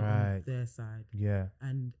 Right. not on Right. their side. Yeah.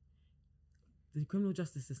 And the criminal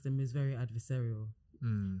justice system is very adversarial.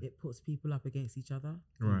 Mm. It puts people up against each other.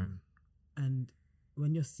 Right. And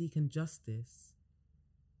when you're seeking justice,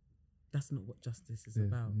 that's not what justice is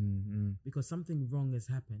about. Because something wrong has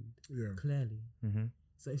happened, Yeah. clearly. Mm-hmm.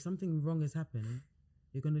 So if something wrong has happened,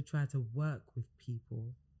 you're going to try to work with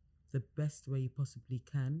people the best way you possibly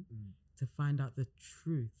can to find out the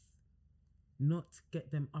truth, not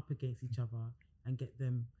get them up against each other and get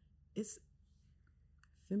them. It's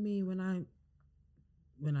for me when I've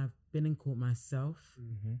been in court myself,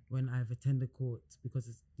 Mm-hmm. when I've attended court because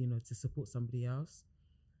it's to support somebody else,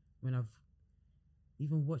 when I've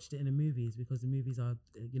even watched it in the movies because the movies are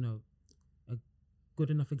a good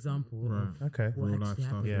enough example Right. of Okay. what Real life actually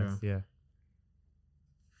stuff, happened. Yeah.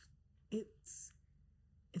 Yeah.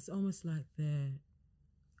 It's almost like they're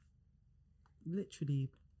literally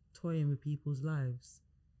toying with people's lives,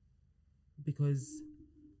 because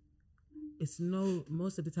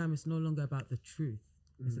most of the time it's no longer about the truth.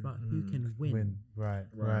 It's about who can win. Right.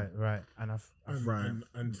 Right. Right. And And, Right.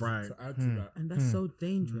 and Right. to add to that, And that's so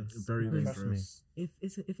dangerous. Very because dangerous.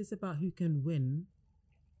 if it's about who can win,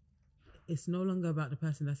 it's no longer about the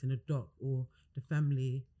person that's in the dock or the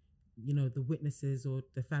family, the witnesses or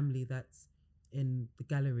the family that's in the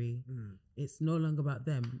gallery. It's no longer about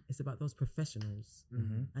them. It's about those professionals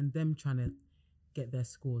and them trying to get their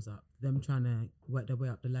scores up, them trying to work their way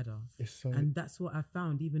up the ladder. It's so. And that's what I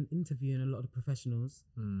found, even interviewing a lot of the professionals.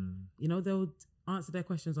 Mm. They'll answer their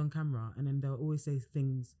questions on camera and then they'll always say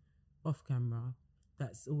things off camera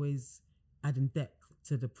that's always adding depth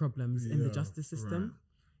to the problems in the Yeah, justice system.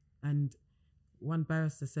 And one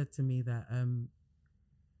barrister said to me that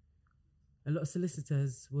a lot of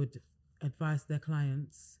solicitors would advise their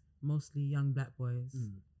clients, mostly young black boys,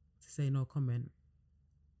 to say no comment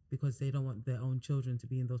because they don't want their own children to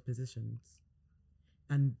be in those positions.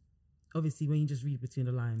 And obviously, when you just read between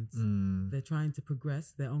the lines, they're trying to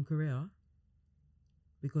progress their own career,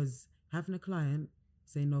 because having a client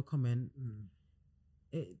say no comment,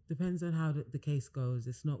 it depends on how the case goes.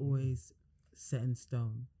 It's not always set in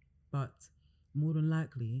stone, but more than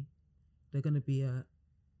likely, they're going to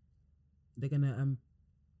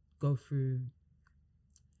go through.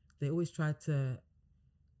 They always try to.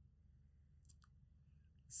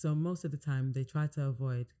 So most of the time, they try to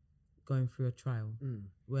avoid going through a trial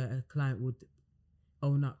where a client would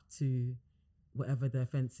own up to whatever the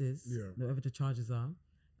offence is, whatever the charges are,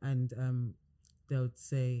 and they'll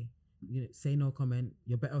say, say no comment.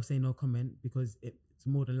 You're better off saying no comment because it's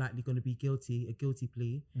more than likely going to be a guilty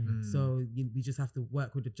plea. So we just have to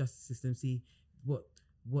work with the justice system, see what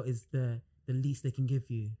is the least they can give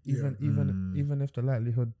you. Even if the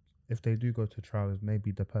likelihood, if they do go to trial, is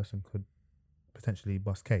maybe the person could potentially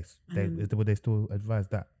bust case. Would they still advise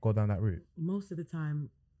that, go down that route? Most of the time,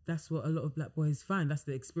 that's what a lot of black boys find. That's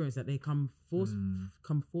the experience that they come forth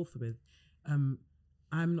with.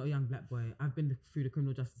 I'm not a young black boy. I've been through the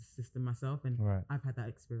criminal justice system myself, and I've had that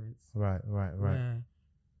experience. Right. Where,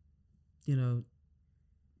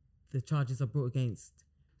 the charges are brought against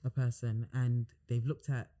a person, and they've looked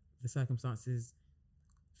at the circumstances.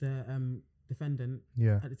 The defendant,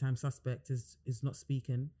 at the time suspect, is not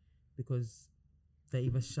speaking because they're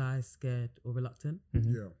either shy, scared, or reluctant.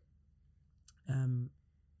 And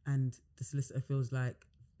the solicitor feels like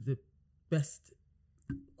the best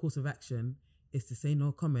course of action is to say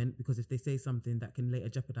no comment, because if they say something that can later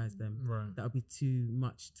jeopardize them, Right. that would be too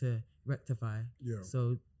much to rectify. Yeah.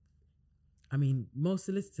 So, I mean, most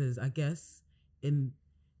solicitors, I guess, in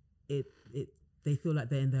it, they feel like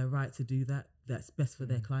they're in their right to do that. That's best for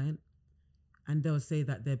their client, and they'll say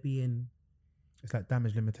that they're being It's like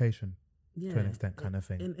damage limitation yeah to an extent, kind of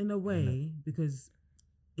thing. in a way, because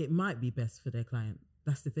it might be best for their client.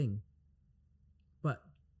 That's the thing. But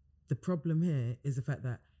the problem here is the fact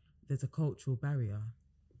that there's a cultural barrier.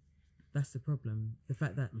 That's the problem. The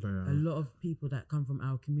fact that Yeah. a lot of people that come from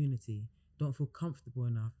our community don't feel comfortable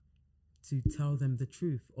enough to tell them the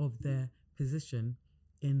truth of their position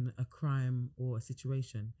in a crime or a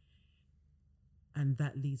situation. And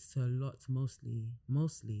that leads to a lot,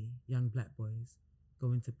 mostly young black boys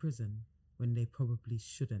going to prison when they probably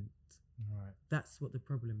shouldn't. Right. That's what the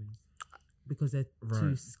problem is. Because they're Right.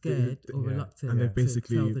 too scared or yeah. reluctant And they to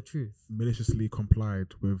basically- tell the truth. Maliciously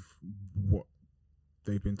complied with what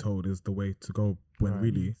they've been told is the way to go, when Right.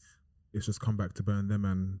 really it's just come back to burn them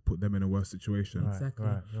and put them in a worse situation. Right, Exactly.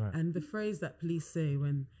 right. And the phrase that police say,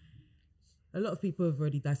 when a lot of people have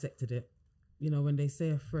already dissected it, you know, when they say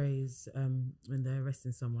a phrase when they're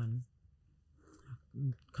arresting someone,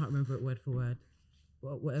 I can't remember it word for word,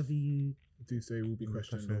 but whatever you, Do say will be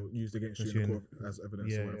questioned or used against you in Question. court as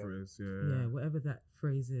evidence Yeah, or whatever it is. yeah, whatever that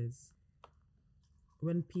phrase is,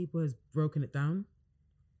 when people has broken it down,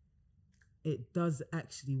 it does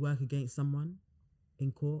actually work against someone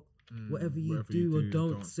in court. Whatever you do or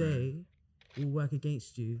don't say will work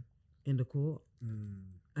against you in the court.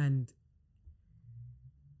 And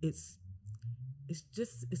it's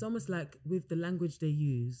almost like with the language they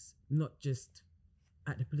use, not just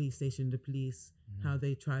at the police station, the police, how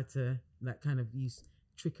they try to like kind of use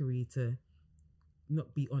trickery to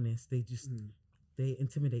not be honest. They just they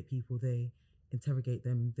intimidate people, they interrogate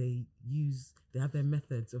them, they have their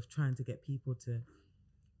methods of trying to get people to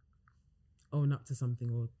own up to something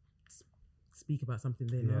or speak about something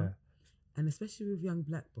they know. Yeah. And especially with young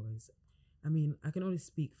black boys, I mean, I can only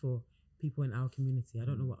speak for people in our community. I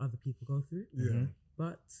don't know what other people go through, Yeah.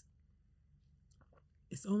 but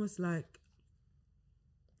it's almost like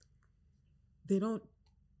they don't,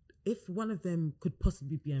 if one of them could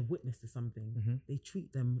possibly be a witness to something, they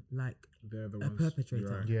treat them like They're the a ones.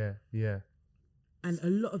 perpetrator. Right. Yeah. And a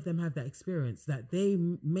lot of them have that experience that they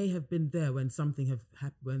may have been there when something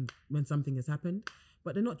when something has happened,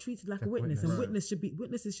 but they're not treated like a witness. And Right.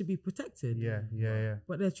 witnesses should be protected. Yeah.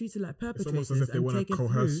 But they're treated like It's perpetrators almost as if they and want to taken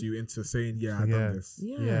coerce through. you into saying, I Yeah. done this.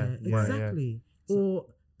 Yeah, Yeah, exactly.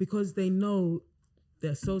 Or because they know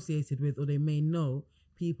they're associated with, or they may know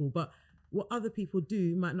people, but what other people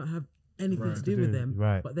do might not have anything Right. to do with them.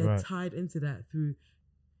 Right, But they're right. tied into that through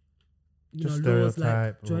Just laws like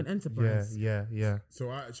stereotype. joint enterprise. Yeah. So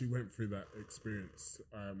I actually went through that experience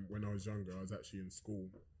when I was younger. I was actually in school,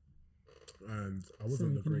 and I wasn't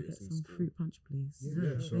Sorry, the can I get greatest in some school. fruit punch, please?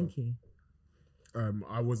 Yeah, sure. Thank you.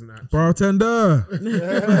 I wasn't actually. Bartender!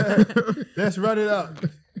 Let's run it up.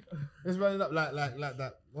 Let's run it up like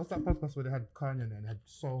that. What's that podcast where they had Kanye and had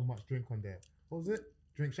so much drink on there? What was it?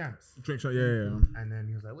 Drink Shanks. Drink shot, yeah. And then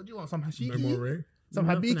he was like, "What do you want? Some No hashiki? more Ray. Some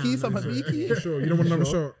Not for habiki? now, Some no. habiki?" Sure, you don't want another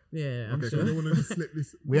shot? Yeah, I'm Okay, So sure. I don't want to slip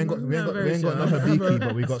this. We ain't got no habiki,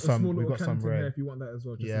 but we got some. We got some rare. if you want that as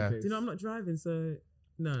well. Just Yeah. in case. Do you know I'm not driving, so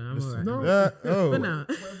no, I'm Listen, alright. no. For now.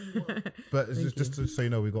 But it's Thank just so you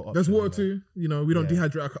know, we got. There's options water in there. too. You know, we don't Yeah.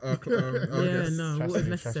 dehydrate our Yeah, guests. no, Trust what is me,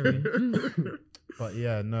 necessary? But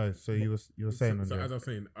yeah, no. So you were saying on So there. as I was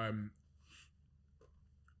saying,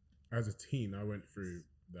 as a teen, I went through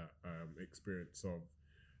that experience of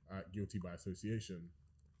guilty by association,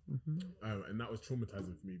 and that was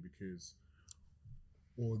traumatizing for me because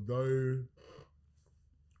although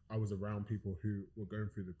I was around people who were going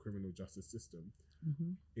through the criminal justice system,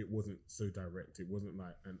 it wasn't so direct. It wasn't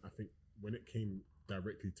like, and I think when it came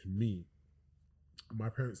directly to me, my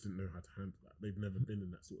parents didn't know how to handle that. They've never been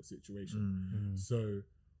in that sort of situation. So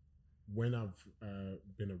when I've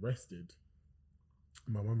been arrested,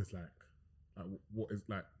 my mum is like, what is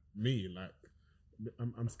like me? Like,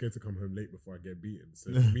 I'm scared to come home late before I get beaten.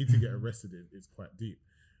 So for me to get arrested is quite deep.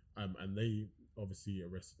 And they obviously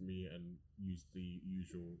arrested me and used the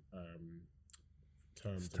usual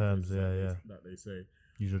terms that they say.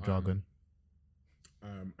 Usual jargon.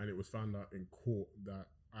 And it was found out in court that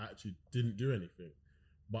I actually didn't do anything,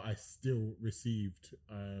 but I still received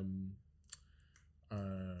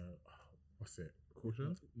what's it?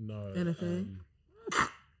 Caution? No. NFA?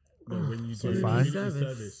 No, when you So do fine. community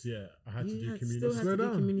service, yeah, I had to You do had community still had to Slow do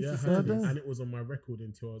down. community Yeah, I had Slow to do, service. down. and it was on my record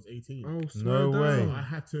until I was 18. Oh, No slow way. down.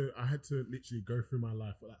 So I had to literally go through my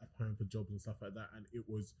life like applying for jobs and stuff like that, and it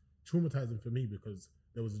was traumatizing for me because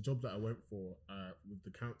there was a job that I went for with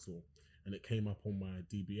the council, and it came up on my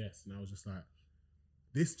DBS, and I was just like,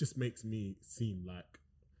 this just makes me seem like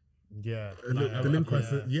Yeah. a delinquent.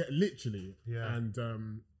 person, yeah, literally, Yeah.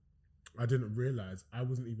 And I didn't realize I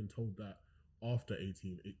wasn't even told that after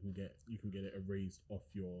 18 you can get it erased off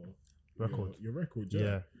your Record. your record, Yeah.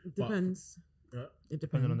 yeah. It depends. Uh, It depends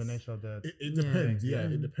Depending on the nature of the. It Yeah. depends, yeah,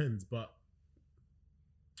 Yeah. it depends. But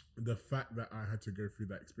the fact that I had to go through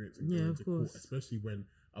that experience and Yeah, go of into court, course. especially when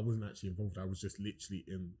I wasn't actually involved, I was just literally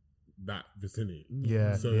in that vicinity.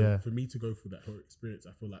 Yeah. So yeah. for me to go through that whole experience,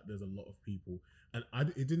 I feel like there's a lot of people, and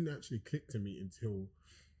it didn't actually click to me until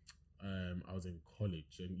I was in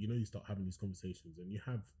college, and you start having these conversations, and you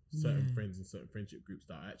have certain Yeah. friends and certain friendship groups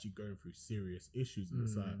that are actually going through serious issues, and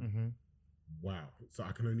it's like, Mm-hmm. wow. So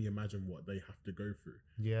I can only imagine what they have to go through.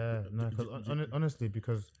 Yeah, no, d- because d- honestly,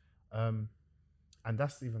 because and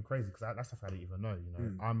that's even crazy because that's stuff I didn't even know.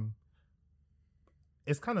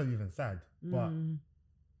 It's kind of even sad, but Mm.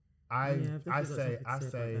 I Yeah, I've I definitely got say something to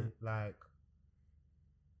say about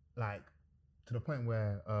like to the point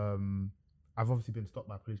where I've obviously been stopped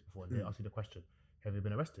by police before and they ask you the question, have you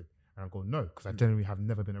been arrested? And I go, no, because I generally have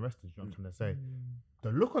never been arrested. You know what I'm trying to say?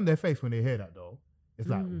 The look on their face when they hear that though, it's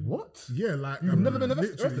like, what? Yeah, like You've never been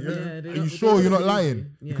arrested? literally, yeah. Yeah, they Are don't- you they sure don't you're not believe lying?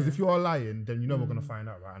 you. Because Yeah. if you are lying, then you know we're gonna find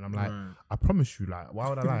out, right? And I'm like, Right. I promise you, like, why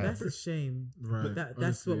would I lie? That's a shame. Right. But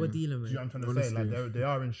that's what we're Honestly. dealing Do with. you know what I'm trying to say? Honestly. Like they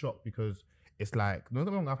are in shock because it's like, don't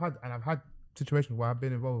get me wrong, I've had situations where I've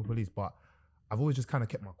been involved with police, but I've always just kind of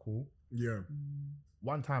kept my cool. Yeah.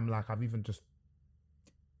 One time, like I've even just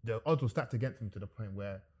the odds were stacked against me to the point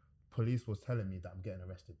where police was telling me that I'm getting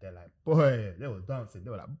arrested. They're like, boy, they were dancing. They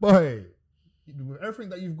were like, boy, with everything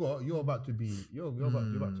that you've got, you're about to be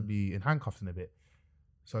about to be in handcuffs in a bit.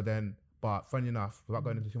 So then, but funny enough, without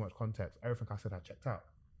going into too much context, everything I said I checked out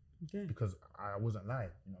Okay. because I wasn't lying.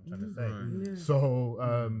 You know what I'm trying to say? Right. Yeah.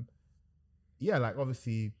 So yeah, like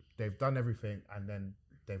obviously they've done everything and then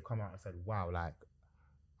they've come out and said, wow, like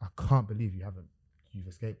I can't believe you've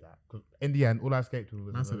escaped that. 'Cause in the end, all I escaped with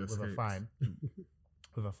was Massive with a escapes. fine.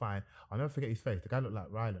 With a fine. I'll never forget his face. The guy looked like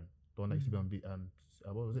Rylan, the one that used to be on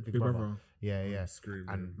what was it? Big, Big Brother. brother. Yeah, yeah. Screaming.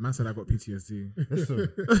 And Man said I got PTSD.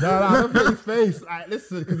 listen, I don't his face. Like,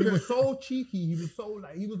 listen, because he was so cheeky. He was so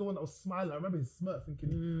like, he was the one that was smiling. I remember his smirk,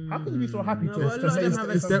 thinking, how could you be so happy No, to, but a to lot say of them have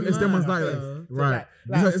a It's them ones like smirk, that. though. Right.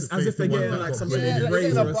 like, It's as if they're the getting ones like that some got sort bullied. of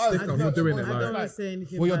raise Yeah, or a like, sticker yeah, for doing it. I I don't Like, want to say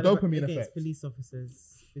anything For your bad dopamine against effect. police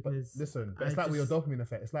officers because listen, but I it's like with your just- dopamine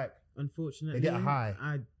effect. It's like, unfortunately, They get a high.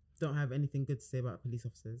 I don't have anything good to say about police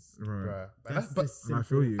officers. right. bruh. And That's that's, just And I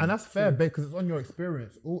simple. feel you. and that's fair, babe, because it's on your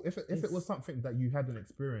experience. Or if it It's- was something that you hadn't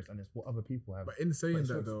experienced and it's what other people have. But in saying it's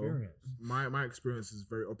your that though, experience. my experience is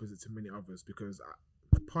very opposite to many others because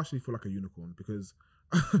I partially feel like a unicorn because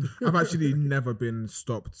I've actually never been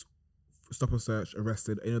stopped, stop or search,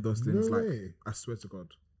 arrested, any of those things. No like way. I swear to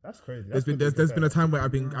God, That's crazy. there's been That's there's been a fair. time where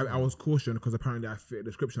I was cautioned because apparently I fit a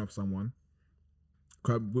description of someone.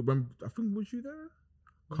 'Cause when I think was you there?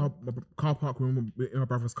 Car park when we were in my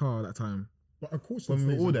brother's car at that time. But of course, When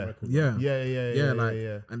we were all there. Yeah. Yeah, like,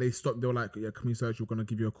 yeah. and they stopped. They were like, "Yeah, can we search? We're gonna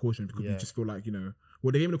give you a caution because we Yeah. just feel like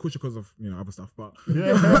Well, they gave me the caution because of other stuff, but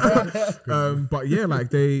Yeah. but yeah, like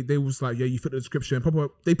they was like, yeah, you fit the description.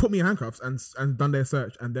 They put me in handcuffs and done their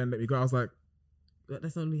search and then let me go. I was like, But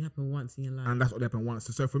that's only happened once in your life. and that's what happened once.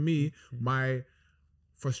 So for me, my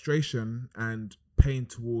frustration and pain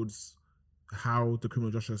towards how the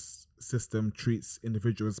criminal justice system treats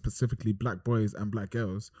individuals, specifically black boys and black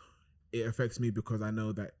girls, it affects me because I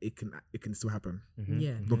know that it can still happen.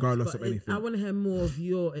 Yeah. Regardless But of anything. I want to hear more of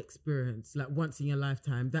your experience, like once in your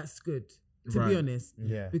lifetime. That's good, to Right. be honest.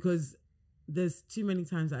 Yeah. Because there's too many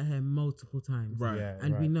times I hear multiple times. Right. Yeah,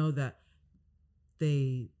 And we right. know that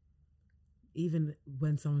even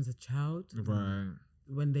when someone's a child, Right.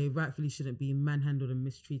 when they rightfully shouldn't be manhandled and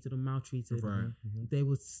mistreated or maltreated, Right. they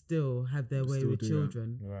would still have their way Still with do that.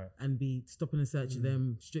 children Right. and be stopping and searching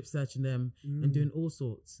them, strip searching them, and doing all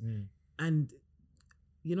sorts. Mm. And,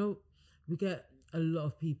 we get a lot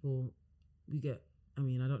of people, I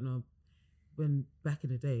don't know, when back in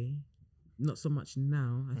the day, not so much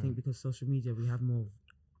now, I think because social media, we have more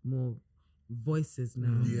voices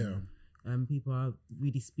now. Yeah. People are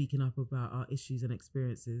really speaking up about our issues and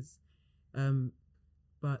experiences.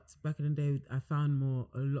 But back in the day, I found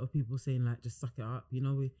a lot of people saying like, just suck it up. We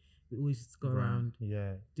always just go Right. around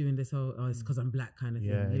Yeah. doing this whole, it's because I'm black kind of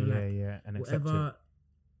Yeah. thing. Yeah. Yeah. And accept it.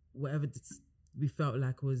 Whatever we felt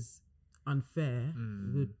like was unfair,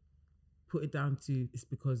 Mm. would put it down to it's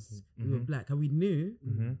because we were black, and we knew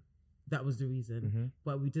that was the reason,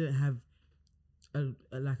 but we didn't have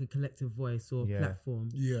like a collective voice or platform.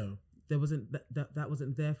 Yeah. There wasn't that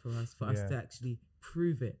wasn't there for us to actually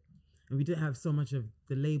prove it, and we didn't have so much of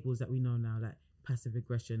the labels that we know now, like passive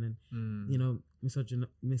aggression and you know,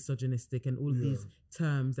 misogynistic and all of these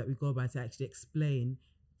terms that we go by to actually explain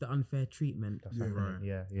the unfair treatment. That's Yeah, what I mean.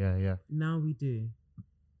 right. Yeah. Now we do,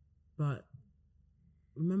 but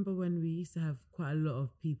remember when we used to have quite a lot of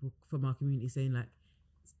people from our community saying like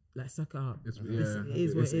suck it up. It's, It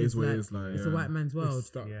is what it is. Like, it's a white man's world. It's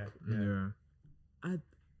stuck. Yeah.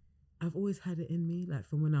 I've always had it in me, like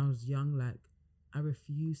from when I was young, like I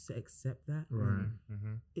refuse to accept that. Right.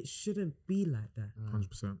 It shouldn't be like that.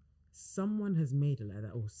 100%. Someone has made it like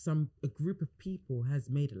that, or a group of people has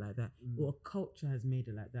made it like that, or a culture has made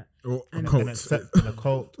it like that. Or a And- cult. An acceptance.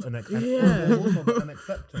 Yeah. An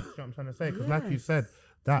acceptance. You know what I'm trying to say? Because like you Yes. said,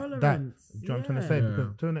 that Tolerance, you know what I'm trying to say? yeah.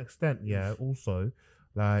 Because to an extent, also,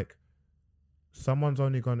 like someone's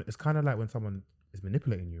only gonna. It's kind of like when someone is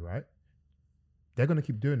manipulating you, right? They're gonna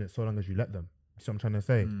keep doing it so long as you let them. You see what I'm trying to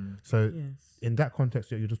say? So Yes. in that context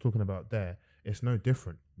that you're just talking about there, it's no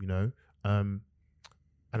different, you know.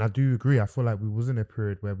 And I do agree. I feel like we was in a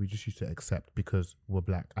period where we just used to accept because we're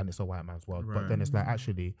black and it's a white man's world. But then it's like,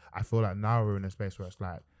 actually, I feel like now we're in a space where it's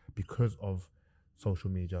like, because of social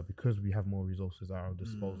media, because we have more resources at our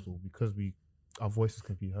disposal, because our voices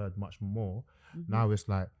can be heard much more. Now it's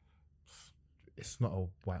like, it's not a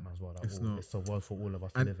white man's world at It's all. not. It's a world for all of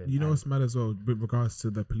us to And live in. you know And what's mad as well with regards to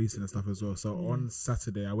the policing and stuff as well. So on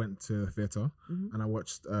Saturday, I went to the theatre and I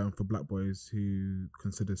watched for Black Boys Who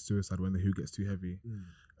Consider Suicide When the Who Gets Too Heavy.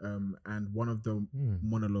 And one of the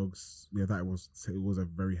monologues, it was a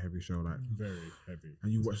very heavy show, like Very heavy.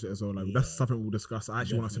 and you watched it as well. Like that's something we'll discuss. I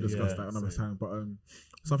actually want us to Definitely, discuss that another same. time.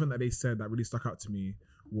 But something that they said that really stuck out to me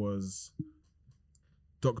was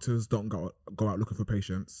doctors don't go out looking for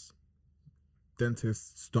patients.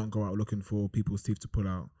 Dentists don't go out looking for people's teeth to pull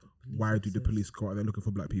out. Why do the police go out there looking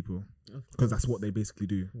for black people? Because that's what they basically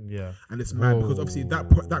do. yeah. And it's mad because obviously that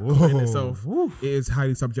comment in itself is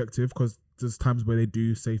highly subjective because there's times where they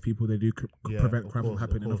do save people, they do prevent of crime from course, of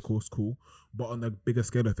happening, of course, cool. But on the bigger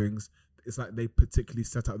scale of things, it's like they particularly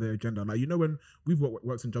set out their agenda. Like, you know, when we've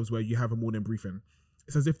worked in jobs where you have a morning briefing,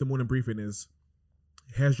 it's as if the morning briefing is,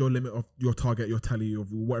 here's your limit of your target, your tally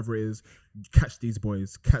of whatever it is. Catch these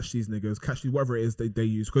boys, catch these niggas, catch these, whatever it is they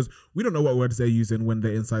use. Because we don't know what words they're using when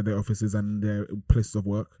they're inside their offices and their places of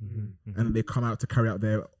work. And they come out to carry out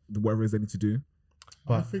whatever it is they need to do.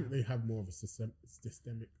 But I think they have more of a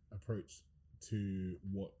systemic approach to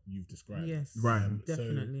what you've described. Yes. Right.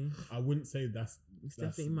 Definitely. So I wouldn't say that's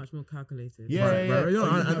Definitely much more calculated. Yeah, Right, yeah, right, yeah. yeah, So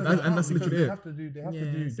and- you and have that's to- literally they it. have to do. They have Yeah,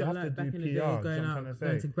 to do. so They have like to back do in PR. the day, do you going know what out, I'm trying to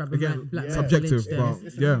going say? to grab Again, a black subjective, lynch them. but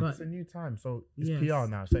It's yeah. a new time, so it's Yes. PR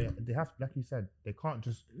now. So they have, like you said, they can't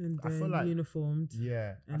just. And I feel they're like uniformed.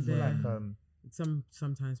 yeah. I And feel like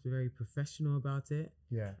Sometimes be very professional about it,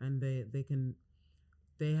 yeah. and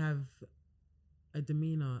they have a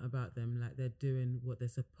demeanor about them like they're doing what they're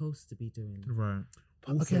supposed to be doing. Right.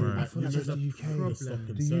 Also, Okay, I like, feel you like know, the UK problem. stop and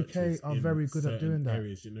The UK searches are in very good at certain doing that.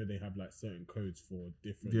 Areas, you know, they have like certain codes for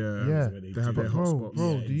different. Yeah. areas Yeah. where They have do like it. hotspots.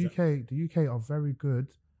 Bro, Yeah, the UK are very good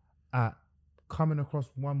at coming across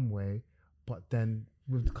one way, but then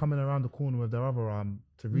with coming around the corner with their other arm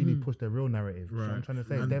to really push their real narrative. You know what I'm Right. trying to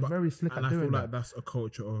say? And They're but- very slick And at I feel doing like that. that's a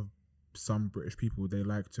culture of some British people. They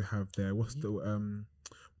like to have their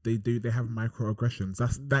they have microaggressions.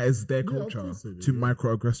 That is their Yeah, of culture course they do, to yeah.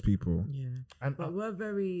 microaggress people. Yeah, And but we're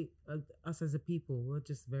very us as a people. We're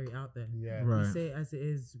just very out there. yeah. Right. We say it as it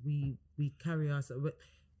is. We carry ourselves.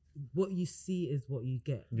 What you see is what you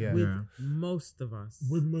get. Yeah. With Yeah. most of us.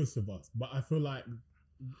 With most of us, but I feel like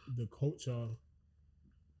the culture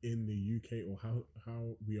in the UK or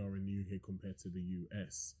how we are in the UK compared to the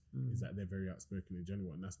US is that they're very outspoken in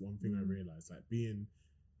general, and that's one thing I realized. Like being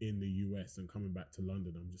in the US and coming back to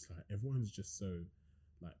London, I'm just like, everyone's just so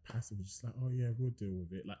like passive. It's just like, oh yeah, we'll deal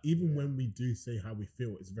with it. Like even when we do say how we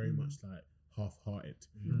feel, it's very much like half-hearted.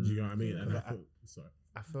 Do you know what I mean? And I feel sorry.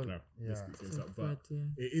 I feel No, yeah. listen to yourself, Fred, but yeah.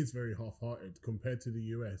 it is very half-hearted compared to the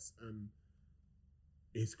US, and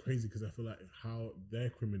it's crazy because I feel like how their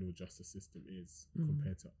criminal justice system is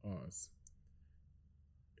compared to ours.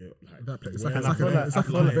 That place. It's where- like And I feel like- it's like I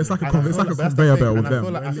feel like- it's like a and I feel like that's the conveyor thing, belt with and I them.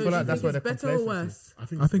 feel like- I So feel do like you that's think where the it's better or complacency.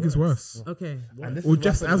 worse? I think it's worse. Okay. And this Or is where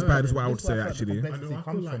just I feel as like- bad as what I would this is where say, feel like actually. the I complacency know, I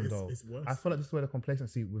feel comes like from, it's though. worse. I feel like this is where the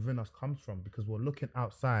complacency within us comes from, because we're looking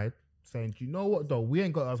outside saying, do you know what though? We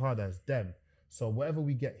ain't got as hard as them. So whatever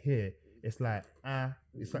we get here, it's like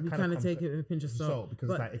it's like We kind of take it with a pinch of salt. because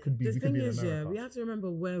But it's like it could be. the We could thing be in is, America. we have to remember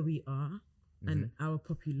where we are and our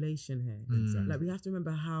population here. Exactly. Like we have to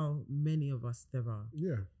remember how many of us there are,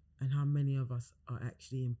 Yeah. and how many of us are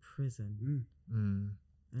actually in prison,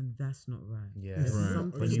 and that's not right. Yeah. There's Right.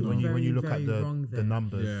 something When you look very at the wrong there.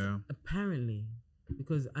 numbers, Yeah. Apparently,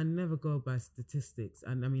 because I never go by statistics,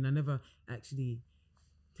 and I mean I never actually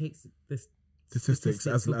takes the Statistics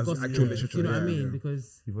as for gospel. actual Do literature. you know what I Yeah, mean? yeah.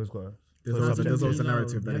 Because you've always got to. There's So always, something there's that always a you know,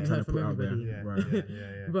 narrative that you they're trying to heard put from out there. everybody. Yeah, Right.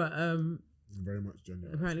 yeah. but Very much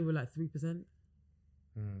genuine. apparently we're like 3%.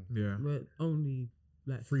 Yeah. We're only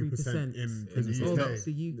like 3% 3% in the of UK.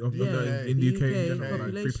 the U- Of the- yeah, in the UK in general, like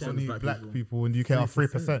population. 3% Only black black people. people in the UK are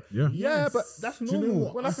 3%. Yeah. Yeah, but Yes. that's Do you know normal.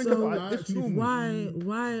 what? When I I think saw about that it, it's actually normal.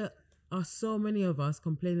 Why are so many of us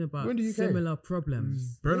complaining about We're in the UK. similar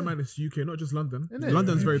problems? Bear in mind, it's UK, not just London. Isn't it?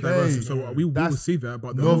 London's very UK. diverse, so we will That's see that.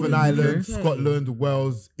 But the Northern whole Ireland, UK, Scotland,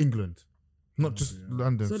 Wales, England, not just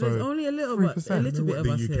London. So there's only a little bit 3%. of what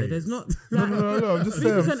us the here. UK There's is. not No. I'm just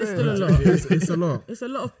saying. 3% is still a lot. it's a lot. It's a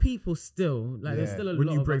lot of people still. Like there's Yeah. still a When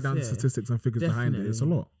lot you of break us down the here. statistics and figures behind it, it's a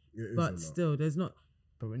Definitely. lot. It is a But lot. still, there's not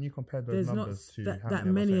But when you compare those there's not numbers to that, how that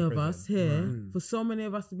many many are of in us prison, here for so many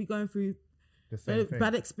of us to be going through the a same thing.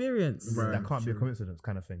 bad experience. Right. That can't be a True. coincidence,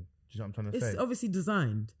 kind of thing. Do you know what I'm trying to It's say? obviously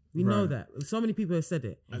designed. We know Right. that. So many people have said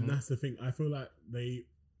it. And that's the thing. I feel like they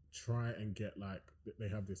try and get like they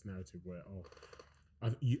have this narrative where I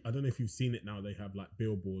don't know if you've seen it now. They have like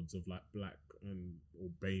billboards of like black or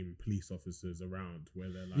BAME police officers around where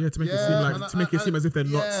they're like, Yeah, to make it seem like as if they're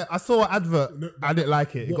Yeah, not. I saw an advert. No, I didn't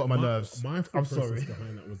like it. It what got on my nerves. My I'm thought process sorry.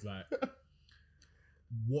 behind that was like,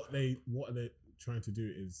 what are they trying to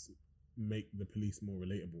do is make the police more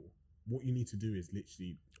relatable. What you need to do is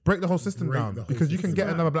literally Break the whole system break down the whole because you can system get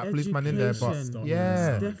down. another black policeman in there, but Education.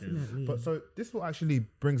 yeah. Definitely. But so this will actually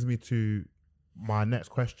brings me to my next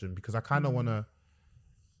question because I kind of want to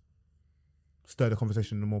stir the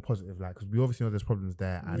conversation in a more positive light because we obviously know there's problems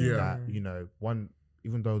there and Yeah. that one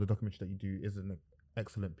even though the documentary that you do is an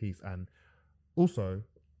excellent piece and also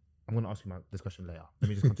I'm going to ask you this question later. Let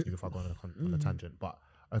me just continue before I go on a tangent. But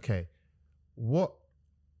okay, what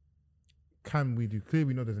can we do? Clearly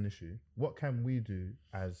we know there's an issue. What can we do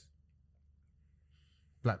as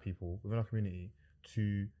black people within our community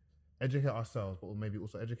to educate ourselves, but maybe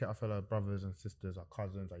also educate our fellow brothers and sisters, our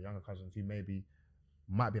cousins, our younger cousins who maybe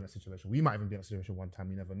might be in that situation. We might even be in that situation one time,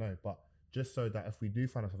 you never know. But just so that if we do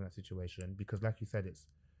find ourselves in that situation, because like you said, it's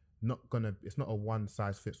not a one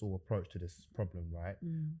size fits all approach to this problem, right?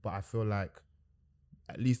 But I feel like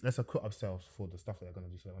at least let's equip ourselves for the stuff that they're gonna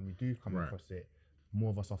do. So that when we do come Right. across it, more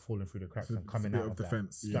of us are falling through the cracks and It's a coming bit out of of that.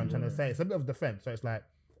 defense. Do you know what I'm trying to say? It's a bit of defense. So it's like,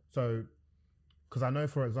 because I know,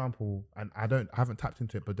 for example, and I haven't tapped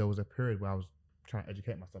into it, but there was a period where I was trying to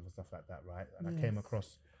educate myself and stuff like that, right? And I came Yes.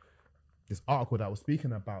 across this article that was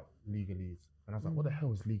speaking about legalese, and I was like, "What the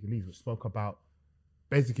hell is legalese?" Which spoke about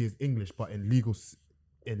basically it's English, but in legal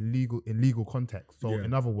context. So Yeah.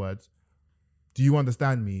 in other words, do you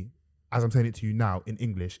understand me? As I'm saying it to you now in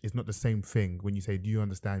English, it's not the same thing when you say, "Do you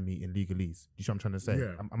understand me?" in legalese. Do you see what I'm trying to say?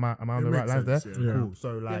 Yeah. Am I on It the right makes lines there? sense, yeah. Cool.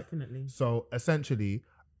 So like. Definitely. So essentially,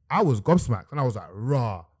 I was gobsmacked and I was like,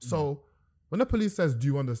 rah. So when the police says, "Do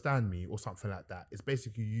you understand me?" or something like that, it's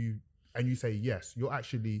basically you and you say yes. You're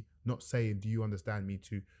actually not saying, "Do you understand me?"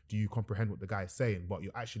 to "Do you comprehend what the guy is saying?" But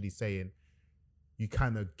you're actually saying you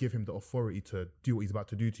kind of give him the authority to do what he's about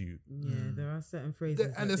to do to you. Yeah, there are certain phrases.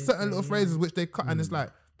 And that there's they certain say, little yeah. phrases which they cut, and it's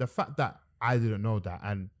like the fact that I didn't know that,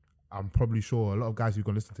 and I'm probably sure a lot of guys who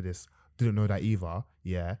gonna listen to this didn't know that either.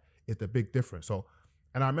 Yeah, is the big difference. So,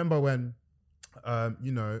 and I remember when, I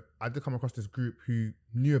did come across this group who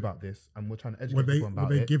knew about this and were trying to educate Were they people about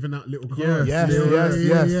were they it. giving out little Yeah. cards? Yes, They were-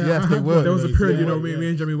 yes, they were. There was a period, Yeah, me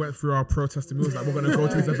and Jamie went through our protesting. We was like, we're gonna go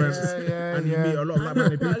to his events, and you meet a lot of I know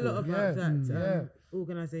like-minded quite a people. lot Yeah, about that yeah.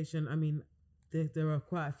 organization. I mean, there are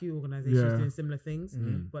quite a few organizations Yeah. doing similar things,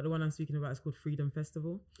 but the one I'm speaking about is called Freedom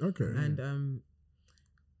Festival. Okay. And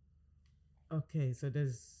okay, so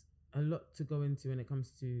there's a lot to go into when it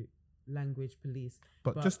comes to language police.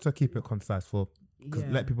 But just to keep it concise, because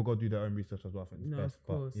Yeah. let people go do their own research as well. I think it's No, best. of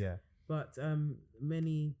course. But yeah, But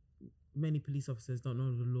many police officers don't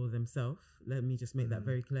know the law themselves. Let me just make that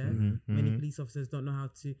very clear. Many police officers don't know how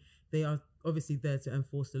to. They are obviously there to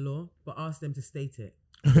enforce the law, but ask them to state it.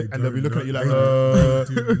 and they'll be looking at you like, They do not.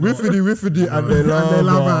 whiffity, and they they love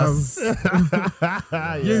love us.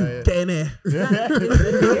 You get in there. Let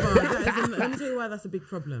me tell you why that's a big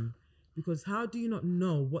problem. Because how do you not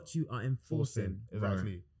know what you are enforcing?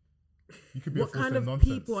 Exactly. You could be What kind of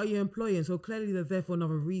enforcing people are you employing? So clearly they're there for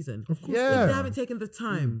another reason. Of course. Yeah. If they haven't taken the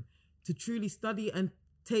time to truly study and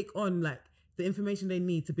take on like the information they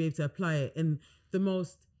need to be able to apply it in the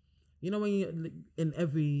most, when you in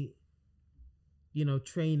every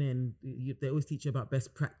training, they always teach you about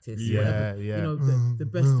best practice. Yeah, whatever, yeah. the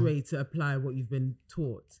best way to apply what you've been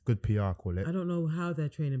taught. Good PR, call it. I don't know how they're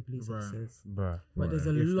training police Right. officers, Bruh. but there's a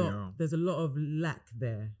If they lot. are. There's a lot of lack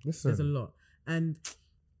there. Listen. There's a lot, and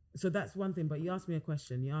so that's one thing. But you asked me a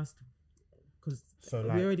question. You asked because So, we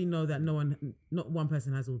like, already know that not one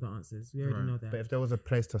person has all the answers. We already Right. know that. but if there was a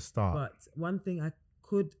place to start, But one thing I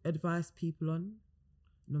could advise people on,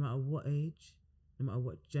 no matter what age, no matter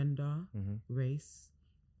what gender, Mhm. race,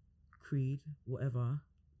 creed, whatever,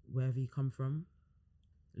 wherever you come from,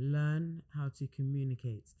 learn how to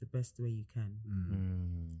communicate the best way you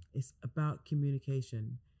can. It's about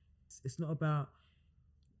communication. It's not about,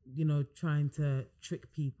 trying to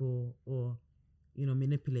trick people or,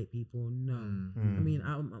 manipulate people. No. I mean,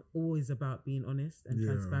 I'm always about being honest and Yeah.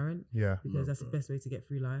 transparent yeah, because that's the best way to get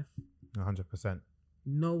through life. 100%.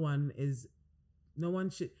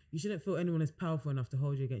 You shouldn't feel anyone is powerful enough to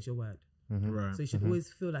hold you against your word. Right. So you should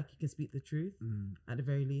always feel like you can speak the truth at the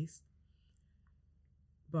very least.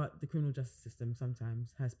 But the criminal justice system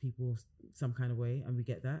sometimes has people some kind of way, and we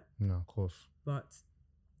get that. No, of course. But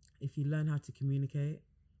if you learn how to communicate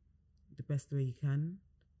the best way you can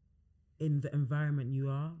in the environment you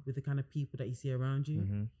are with the kind of people that you see around you,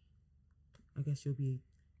 Mhm. I guess you'll be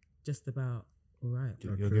just about all right.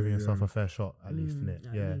 You're Okay, giving yourself yeah. a fair shot, at least, innit?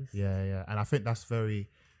 at Yeah, least. yeah. And I think that's very,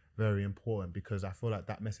 very important because I feel like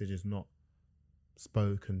that message is not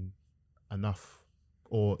spoken enough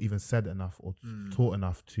or even said enough or taught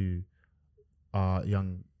enough to our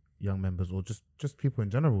young members or just people in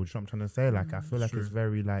general. Do you know what I'm trying to say? Like, I feel like it's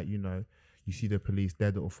very like, you see the police,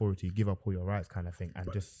 they're the authority, give up all your rights kind of thing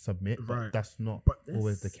and just submit. But right. that's not But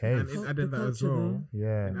always the That's- case. And in adding The that as culture, well,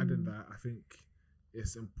 Yeah. in adding that, I think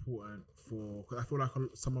it's important because I feel like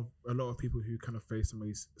a lot of people who kind of face some of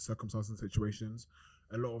these circumstances and situations,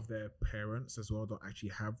 a lot of their parents as well don't actually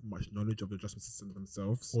have much knowledge of the justice system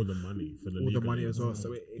themselves, All the money for the all the legal money aid as well.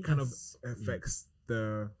 So it kind of Yes. affects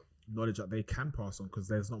the knowledge that they can pass on because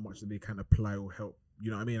there's not much that they can apply or help. You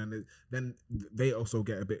know what I mean? And then they also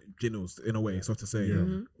get a bit ginnels in a way, so to say,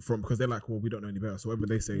 from because they're like, well, we don't know any better, so whatever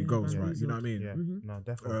they say Yeah, goes, bamboozled. right? You know what I mean? Yeah. No,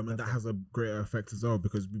 definitely. And that has a greater effect as well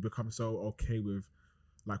because we become so okay with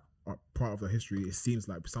like part of the history. It seems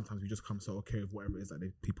like sometimes we just become so okay with whatever it is that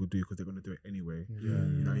people do because they're going to do it anyway. Yeah. You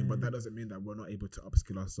know what I mean? But that doesn't mean that we're not able to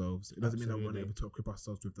upskill ourselves. It doesn't mean that we're not Absolutely. able to equip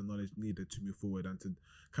ourselves with the knowledge needed to move forward and to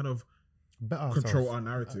kind of Better control ourselves. our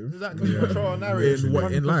narrative. Exactly. Yeah. Control our narrative.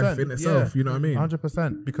 in life, 100%. in itself. You know what I mean?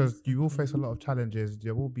 100%. Because you will face a lot of challenges.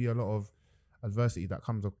 There will be a lot of adversity that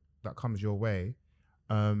comes your way,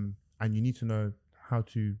 and you need to know how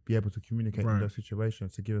to be able to communicate in Right. those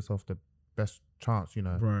situations to give yourself the best chance.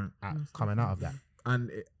 Right. At Most coming out of that.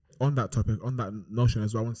 And on that topic, on that notion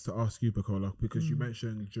as well, I wanted to ask you, Bukola, because you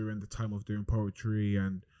mentioned during the time of doing poetry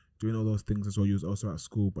and doing all those things as well, you was also at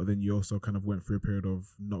school, but then you also kind of went through a period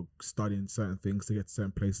of not studying certain things to get to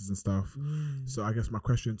certain places and stuff. So I guess my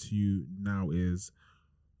question to you now is,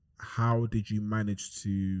 how did you manage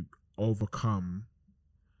to overcome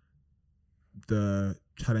the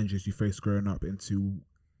challenges you faced growing up into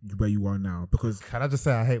where you are now? Because Can I just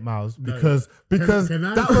say I hate Miles No. because Can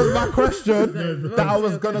I- that was my question No, that I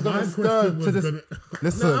was okay. gonna My stir question to was this. gonna-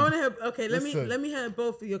 Listen, No, I want to hear. Okay, Listen. let me hear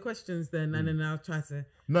both of your questions then, and then I'll try to.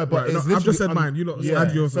 no, but Right, it's no, I've literally just said mine. You lot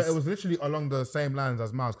add yours. So it was literally along the same lines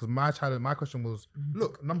as Miles because my question was,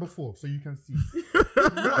 look, number 4, so you can see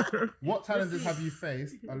what challenges have you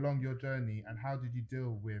faced along your journey, and how did you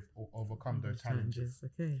deal with or overcome those challenges?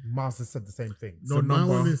 Okay. Miles has said the same thing. No So my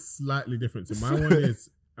number. one is slightly different. So my one is,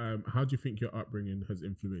 how do you think your upbringing has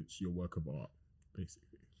influenced your work of art, basically?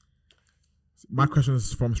 my question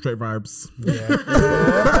is from Straight Vibes. Yeah.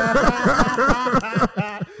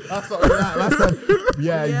 That's what I said.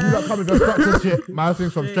 Yeah, you got coming to structure shit. My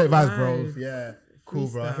thing's from Straight Vibes, bros. Yeah. Cool,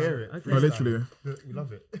 bro. I hear it. Freestyle. Okay. No, literally. We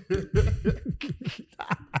love it.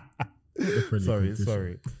 Different sorry.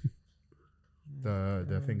 competition.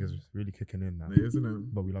 The thing is really kicking in now. It is, isn't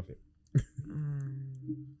it? But we love it.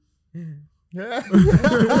 Yeah. Yeah.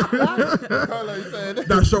 Carlo, you said it.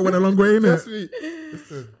 That shot went a long way, Trust innit? me.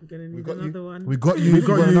 Listen, We're gonna we need got another you. one. We got you. We If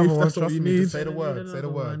got want you, another if one, that's what trust you me. need. Just say the Gonna word. need Say the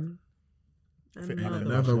another word. one. And Another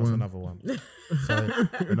Another one. one. Another one. So,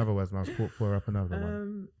 in other words, Miles, pour up another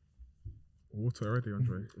one. Water already,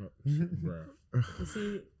 Andre. Bruh. You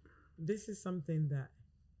see, this is something that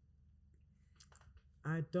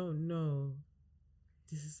I don't know.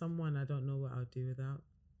 This is someone I don't know what I'll do without.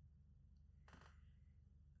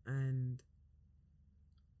 And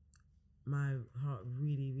my heart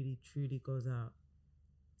really, really, truly goes out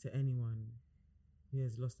to anyone who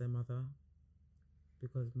has lost their mother,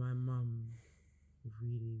 because my mum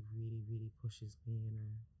really, really, really pushes me,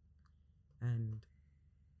 And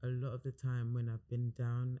a lot of the time when I've been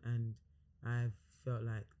down and I've felt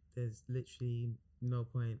like there's literally no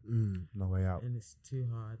point No way out. and it's too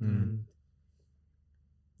hard and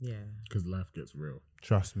yeah. Because life gets real.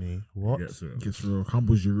 Trust me. What? Gets real. Gets real,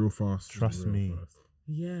 humbles you real fast. Trust Real me. fast.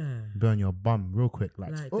 Yeah. Burn your bum real quick.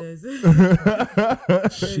 Like, Like oh. there's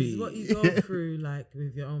Shit. what you go through like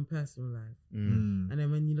with your own personal life. And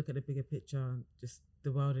then when you look at the bigger picture, just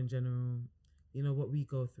the world in general, you know, what we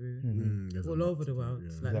go through There's a all lot over to the do, world. yeah.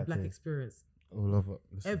 It's like the black Exactly. experience all over.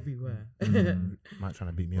 Listen, everywhere. might trying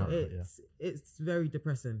to beat me up. But yeah. It's very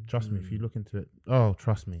depressing. Trust me, if you look into it. Oh,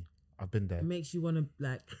 trust me. I've been there. It makes you want to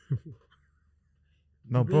like.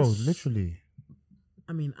 No, bro, wish- literally.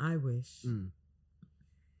 I mean, I wish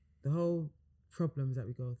the whole problems that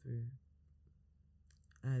we go through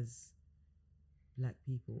as black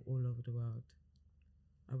people all over the world.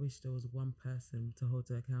 I wish there was one person to hold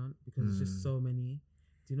to account because it's just so many.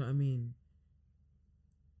 Do you know what I mean?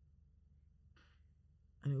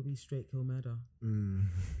 And it would be straight kill murder.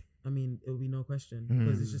 I mean, it would be no question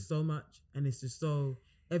because it's just so much and it's just so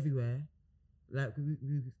everywhere. Like,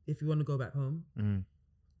 if you want to go back home,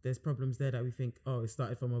 there's problems there that we think, oh, it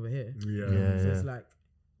started from over here. Yeah. So it's like,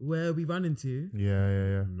 where are we running to?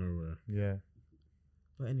 Yeah. Nowhere. Yeah.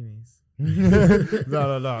 But anyways,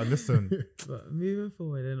 No. Listen. but moving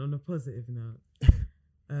forward and on a positive note,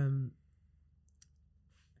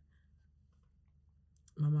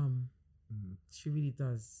 my mum, she really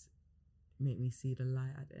does make me see the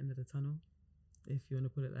light at the end of the tunnel, if you want to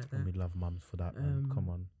put it like that. And we love mums for that, man. Come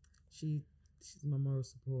on. She's my moral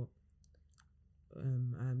support.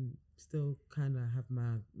 I'm still kind of have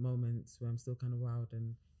my moments where I'm still kind of wild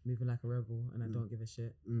and moving like a rebel, and I don't give a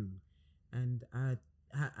shit. And I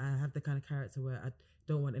have the kind of character where I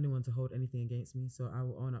don't want anyone to hold anything against me, so I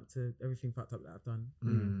will own up to everything fucked up that I've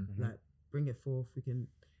done. Like, bring it forth. We can,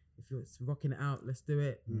 if it's rocking it out, let's do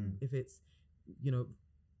it. If it's, you know,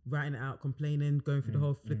 writing it out, complaining, going through the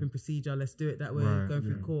whole flipping procedure, let's do it that way. Right, Going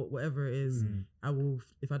through court, whatever it is, I will.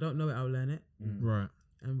 If I don't know it, I'll learn it, Right.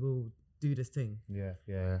 and we'll do this thing.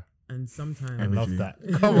 Yeah. And sometimes I love Energy.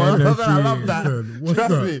 that. Come on, I love that. What's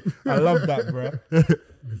Trust up? me, I love that, bro.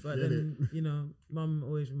 But then, you know, mum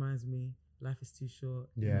always reminds me, life is too short.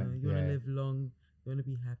 Yeah, You know, you want to yeah. live long. You want to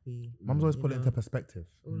be happy. Mum's always you put it know, into perspective,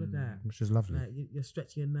 All of that. which is lovely. Like, you're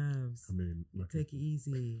stretching your nerves. I mean, You like, take it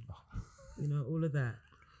easy. You know, all of that.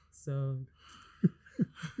 So...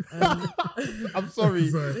 I'm sorry.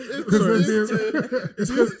 It's because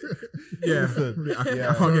yeah, Listen, I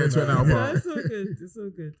yeah, can't get into it now, No, but it's all good. It's all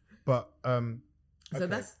good. But So okay.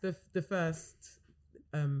 that's the first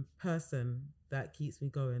person that keeps me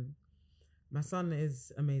going. My son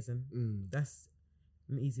is amazing. That's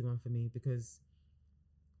an easy one for me because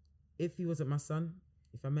if he wasn't my son,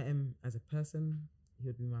 if I met him as a person, he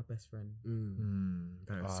would be my best friend.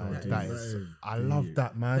 that's so that deep. that is- is, I love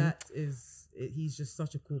that, man. That is, he's just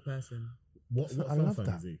such a cool person. what I love sign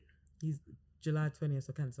that. is he? He's July 20th,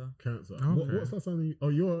 so Cancer. Cancer. Okay. What's that sign? Oh,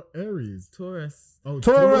 you're Aries. Taurus, Oh,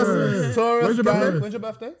 Taurus. When's your birthday? When's your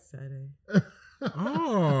birthday? Saturday.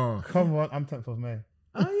 Oh, Come on, I'm 10th of May.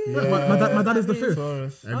 Oh yeah. My- my dad is the That means- 5th.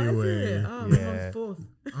 Taurus. Oh, is Anyway, it? Oh, yeah. my mum's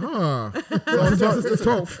 4th. It's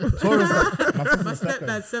 12th. Taurus. My My sister's second.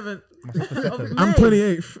 stepdad's 7th. My sister's Of second. I'm May.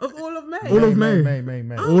 28th. Of all of May. All of May.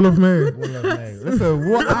 May. All of May. All of May. Listen,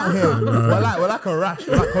 we're out here. We're like a rash.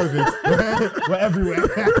 We're like COVID. We're everywhere. No,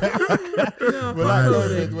 We're like fuck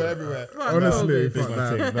COVID. COVID. We're everywhere. Fuck Honestly, COVID. Big fuck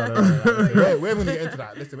man that. thing. No. We're even gonna get into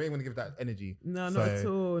that. Listen, we're even gonna give that energy. No, not at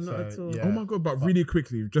all. Not at all. yeah. Oh my god! But really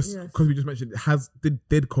quickly, just Yes. because we just mentioned,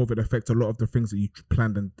 did COVID affect a lot of the things that you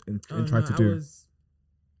planned and Oh, tried no, to I do? was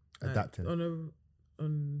like, Adapting. on a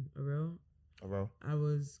real. I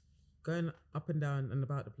was going up and down and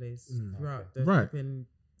about the place throughout the Right. flipping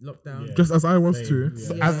lockdown. Yeah. Just as I was Same, too. yeah.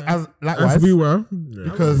 So Yeah. as likewise, As we were. Yeah.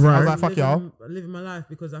 because I Right. was like, fuck y'all. Living my life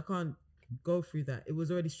because I can't go through that. It was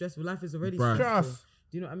already stressful. Life is already Right. stressful. Trust.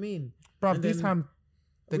 Do you know what I mean? Bruv, And this then time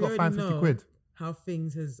they we got already fined 50 know quid. how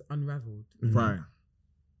things has unraveled. Right.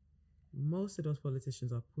 Most of those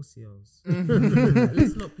politicians are pussios. Mm-hmm.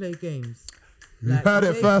 Let's not play games. You heard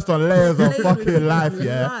it first on Layers of Playing with Fucking people's Life,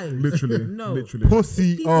 yeah? lives. Literally. No. Literally.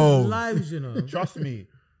 Pussy, People's oh. lives, you know. Trust me.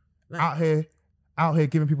 Like, Out here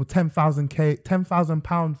giving people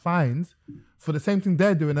 £10,000 fines for the same thing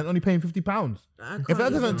they're doing and only paying £50. I If can't that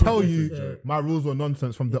doesn't even tell get you into it. my rules were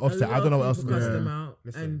nonsense from the A offset, lot I don't know what of else to people do. cuss them out,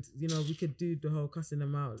 Listen. and you know we could do the whole cussing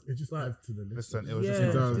them out. It just but adds to the list. Listen, it was yeah, just do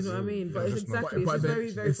it you does. know what I mean? Yeah, But it's just not- exactly, but it's just then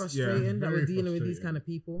very, very it's- frustrating that we're very dealing with these frustrating. kind of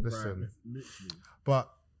people. Listen, Literally.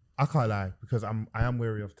 but I can't lie because I am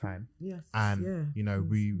weary of time. Yes, And yeah. you know,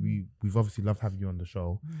 we've obviously loved having you on the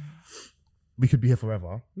show. we could be here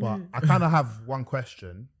forever, but Yeah. I kind of have one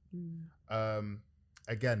question. Mm.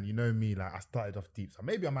 Again, you know me, like I started off deep, so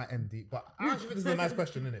maybe I might end deep, but I actually think this is a nice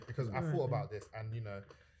question, innit? Because I thought about this, and you know,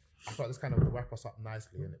 I thought this kind of wrap us up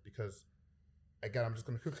nicely, innit? Because again, I'm just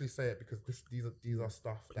going to quickly say it because these are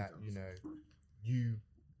stuff that you know you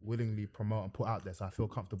willingly promote and put out there, so I feel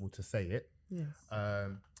comfortable to say it. Yes.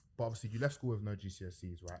 But obviously, you left school with no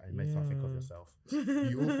GCSEs, right? And you made something of Yeah. yourself.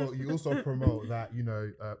 You also promote that, you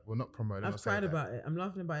know, well, not promote. I've cried about it. I'm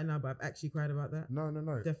laughing about it now, but I've actually cried about that. No,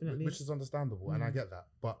 Definitely. which is understandable, and I Mm. get that.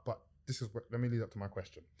 But this is let me lead up to my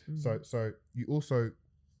question. Mm. So you also,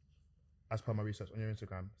 as per my research on your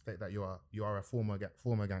Instagram, state that you are a former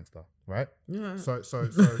gangster, right? Yeah. So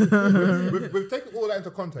we've taken all that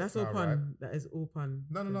into context. That's all now, pun. right? That is all pun.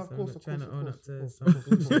 No, of because I'm course, not of trying course, to own of up to course, some of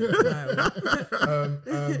course. bullshit.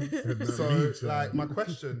 So, like, my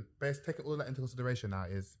question, based taking all that into consideration now,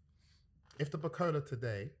 is if the Bacola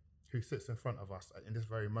today, who sits in front of us in this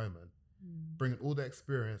very moment, bringing all the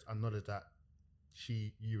experience and knowledge that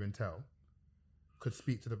you entail, could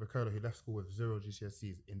speak to the Bacola who left school with 0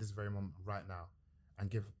 GCSEs in this very moment right now, and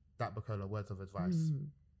give that Bacola words of advice, Mm.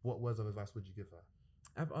 what words of advice would you give her?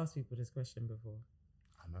 I've asked people this question before.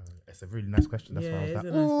 I know it's a really nice question. That's Yeah, why I was it like,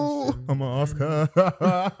 is a nice "Ooh, question." I'm gonna ask her."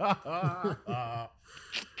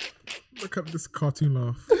 Look at this cartoon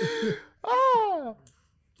laugh. Ah.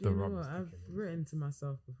 Do you know rum what? is I've kicking in. written to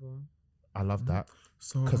myself before. I love that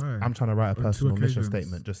So because high. I'm trying to write a On two personal mission occasions.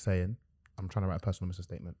 statement. Just saying, I'm trying to write a personal mission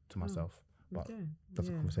statement to myself. But Okay. that's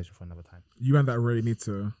a yeah. conversation for another time. You and that really need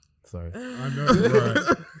to. Sorry. I know,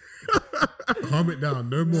 right? Calm it down,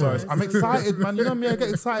 no more. Sorry, it's I'm all excited, good. man. You know me, I get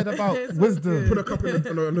excited about It's all wisdom. good. Put a couple on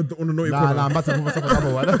the naughty Nah, corner. I'm about to put myself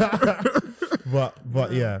another one.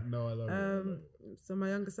 but yeah, No, I love it. So my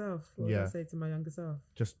younger self. What would Yeah. I say to my younger self?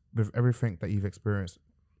 just with everything that you've experienced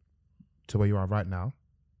to where you are right now,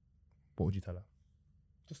 what would you tell her?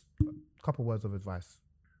 Just a couple words of advice.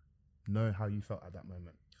 Know how you felt at that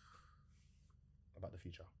moment about the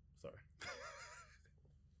future. Sorry.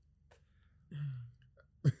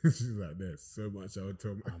 She's like, there's so much I would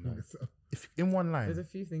tell I know. myself. If in one line, There's a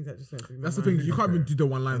few things that just went through my That's the mind. thing. You can't even do the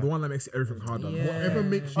one line. The one line makes everything harder. Yeah. Whatever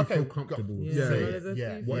makes you Okay, feel go- comfortable. Yeah. say Yeah. it. There's a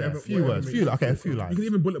yeah, few Whatever- a few whatever words, makes few you okay, a feel few You lines. can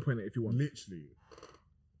even bullet point it if you want. Literally.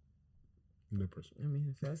 No pressure. I mean,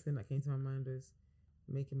 the first thing that came to my mind was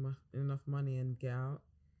making enough money and get out.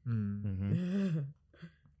 Mhm.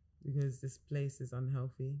 Because this place is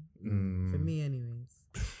unhealthy. Mm. For me anyways.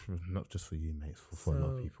 Not just for you, mate. For a lot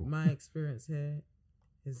of So people. my experience here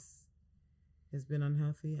has been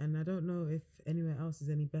unhealthy, and I don't know if anywhere else is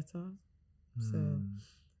any better. So,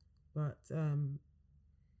 but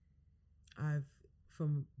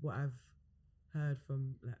from what I've heard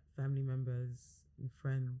from like family members and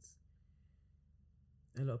friends,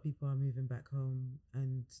 a lot of people are moving back home,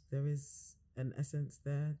 and there is an essence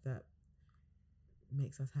there that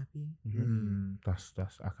makes us happy. Mhm. That's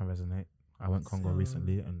I can resonate. I went Congo So-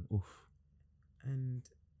 recently, and oof. And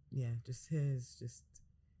yeah, just here is just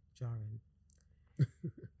jarring.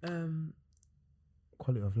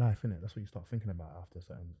 Quality of life, innit? That's what you start thinking about after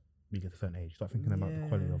you get to a certain age. You start thinking about the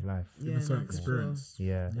quality Yeah. of life. Yeah, a certain no, for sure. experience.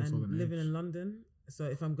 Yeah. What's all And the living names? in London, so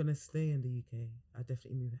if I'm gonna stay in the UK, I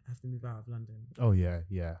definitely have to move out of London Oh yeah,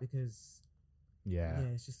 yeah, because yeah. yeah,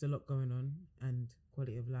 it's just a lot going on and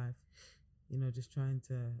quality of life. You know, just trying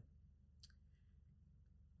to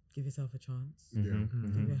give yourself a chance, Mhm, Yeah.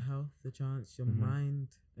 mhm. give your health a chance, your Mhm.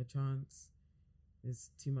 mind a chance. There's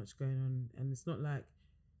too much going on, and it's not like,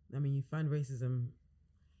 I mean, you find racism.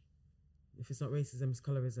 If it's not racism, it's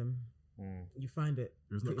colorism. Mm. You find it.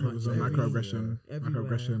 There's no pretty much microaggression. everywhere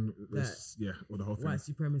Microaggression. that It's, yeah, or the whole thing. White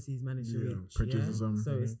supremacy is managed to Yeah, reach. prejudice, Yeah?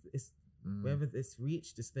 So mhm. it's Mm. wherever it's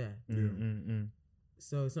reached, it's there. Mm.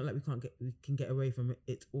 So it's not like we can get away from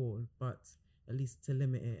it all, but at least to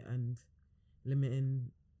limit it and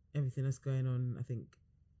limiting everything that's going on. I think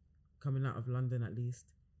coming out of London at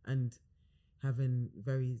least, and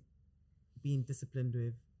being disciplined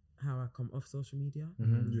with how I come off social media.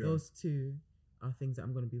 Mhm. Yeah. Those two are things that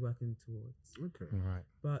I'm going to be working towards. Okay. Right.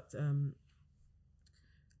 But there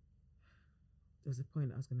was a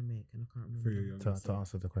point I was going to make and I can't remember. For your younger To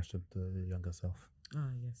answer the question, the younger self.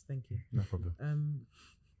 Yes, thank you. No problem.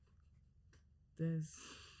 There's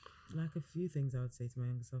like a few things I would say to my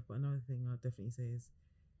younger self, but another thing I'll definitely say is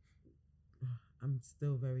I'm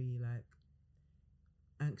still very like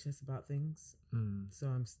anxious about things. So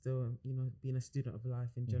I'm still, being a student of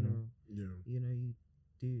life in general, Yeah. you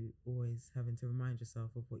do always having to remind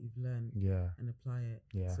yourself of what you've learned Yeah. and apply it.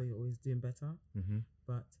 Yeah. So you're always doing better. Mm-hmm.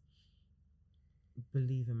 But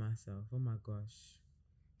believe in myself. Oh my gosh.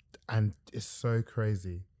 And it's so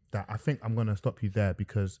crazy that I think I'm gonna stop you there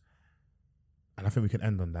because And I think we can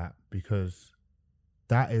end on that because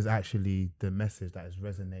that is actually the message that is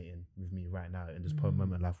resonating with me right now in this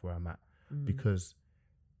moment in life where I'm at. Because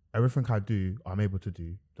everything I do, I'm able to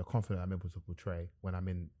do, the confidence I'm able to portray when I'm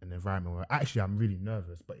in an environment where actually I'm really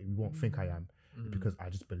nervous, but you won't think I am because I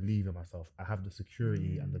just believe in myself. I have the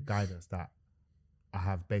security and the guidance that I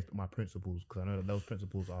have based on my principles, because I know that those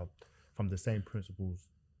principles are from the same principles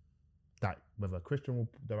that whether a Christian will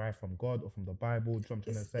derive from God or from the Bible. Do you know what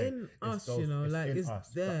I'm trying to say? In us, you know, like it's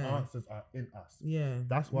there. The answers are in us. Yeah,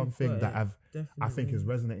 that's one thing that I think is definitely.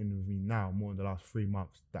 resonating with me now more in the last 3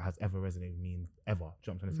 months that has ever resonated with me ever. Do you know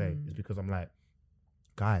what I'm trying to say? Is because I'm like,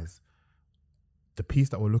 guys, the peace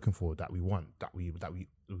that we're looking for, that we want, that we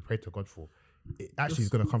pray to God for, it actually is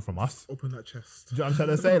going to come from us. Open that chest. Do you know what I'm trying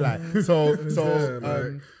to say? Like, so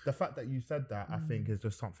Yeah, the fact that you said that, I think is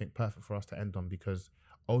just something perfect for us to end on, because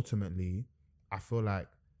ultimately, I feel like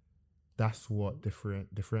that's what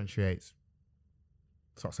differentiates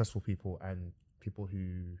successful people and people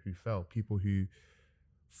who fail, people who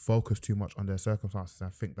focus too much on their circumstances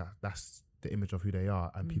and think that that's the image of who they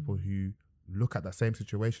are, and people who look at that same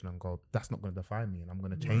situation and go, that's not going to define me and I'm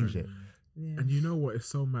going to change it. Yeah. And you know what? It's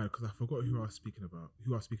so mad because I forgot who I was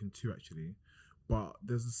speaking to actually. But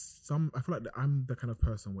there's I feel like I'm the kind of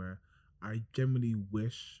person where I genuinely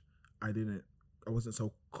wish I wasn't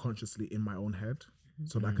so consciously in my own head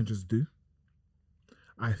so that I can just do.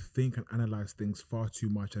 I think and analyze things far too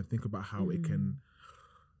much and think about how it can,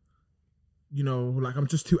 you know, like I'm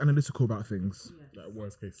just too analytical about things. Like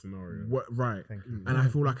worst case scenario. Right. Thank you. And I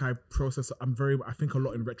feel like I think a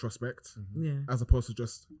lot in retrospect Yeah. as opposed to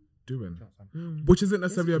just doing. Which isn't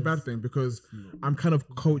necessarily a bad thing, because I'm kind of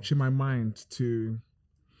coaching my mind to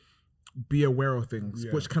be aware of things,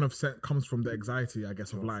 which kind of comes from the anxiety, I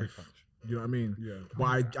guess, of life. You know what I mean? Yeah.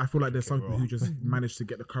 But I feel like there's some people who just manage to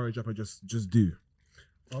get the courage up and just do.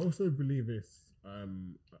 I also believe it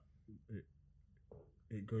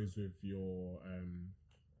goes with your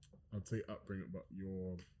I'd say upbringing, but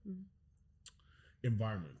your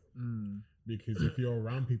environment. Because if you're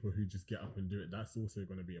around people who just get up and do it, that's also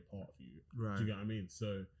going to be a part of you. Right. Do you get what I mean?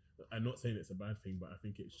 So I'm not saying it's a bad thing, but I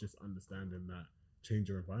think it's just understanding that change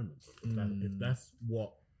your environment. If that's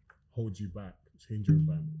what holds you back, change your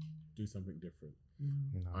environment. Do something different.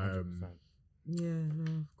 No, 100%. Yeah,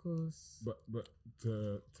 no, of course. But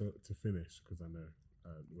to finish, because I know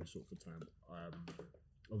we're short for time.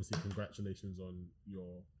 Obviously, congratulations on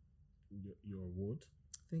your award.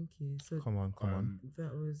 Thank you. So Come on.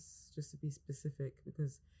 that was just to be specific,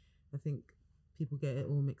 because I think people get it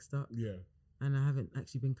all mixed up. Yeah. And I haven't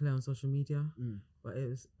actually been clear on social media, but it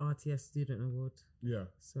was RTS Student Award. Yeah.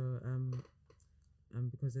 So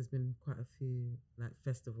because there's been quite a few like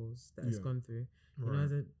festivals that it's gone through. You know,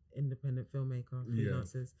 as an independent filmmaker,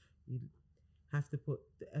 freelancers, you have to put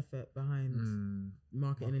the effort behind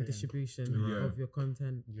marketing and distribution of your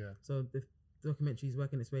content. Yeah. So the documentary is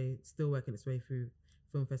still working its way through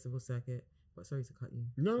film festival circuit. But sorry to cut you.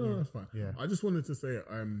 No, that's fine. Yeah. I just wanted to say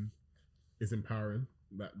it's empowering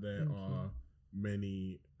that there are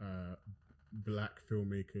many black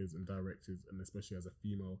filmmakers and directors, and especially as a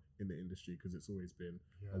female in the industry, because it's always been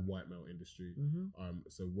a white male industry.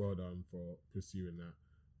 So well done for pursuing that,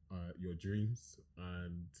 your dreams,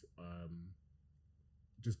 and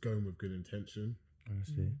just going with good intention.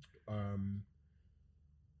 Honestly.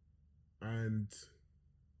 And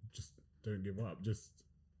just don't give up. Just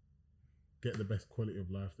get the best quality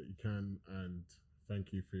of life that you can, and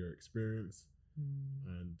thank you for your experience.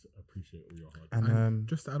 And appreciate all your hard work. And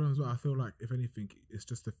Just to add on as well, I feel like if anything, it's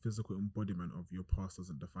just the physical embodiment of your past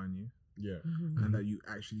doesn't define you, Yeah. and that you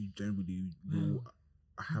actually generally will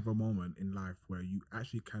have a moment in life where you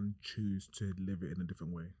actually can choose to live it in a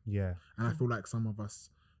different way. yeah, And I feel like some of us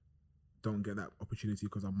don't get that opportunity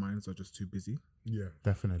because our minds are just too busy. Yeah.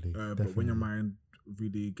 definitely. But when your mind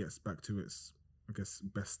really gets back to its, I guess,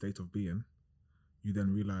 best state of being, you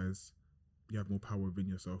then realize you have more power within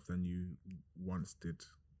yourself than you once did.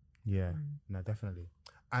 Yeah, no, definitely.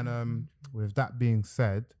 And with that being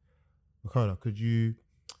said, Nicola, could you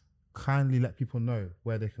kindly let people know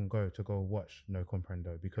where they can go to go watch No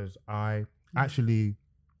Comprendo? Because I actually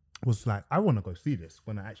was like, I want to go see this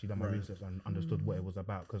when I actually done my research and understood what it was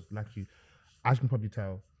about. Because like as you can probably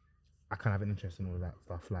tell, I kind of have an interest in all of that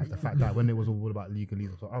stuff. Like the fact that when it was all about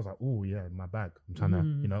legalese, so I was like, oh yeah, my bag. I'm trying to,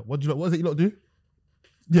 you know, what is it you lot do?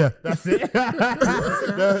 Yeah, that's it.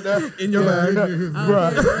 In your bag.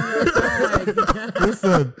 Bruh.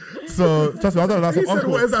 Listen, so trust me, I don't know. That's He an said,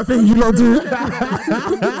 uncle. what is that thing you lot do?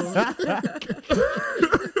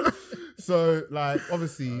 So, like,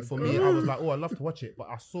 obviously, for me, I was like, oh, I'd love to watch it, but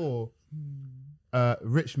I saw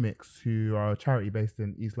Rich Mix, who are a charity based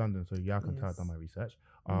in East London, so yeah, I can tell I've done my research,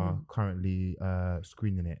 are currently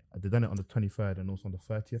screening it. They've done it on the 23rd and also on the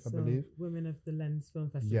 30th, I believe. Women of the Lens Film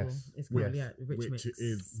Festival Yes, is currently yes. at Rich Mix. Which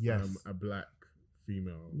is Yes. a black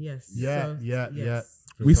female. Yes. Yeah, so, yeah. yes.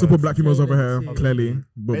 We support black females over Tailored here, to- clearly.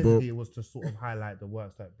 But Basically, it was to sort of highlight the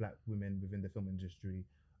works that black women within the film industry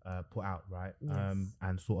put out, right? Yes.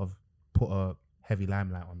 And sort of put a heavy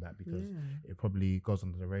limelight on that because Yeah. it probably goes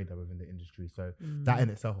under the radar within the industry. So Mm. that in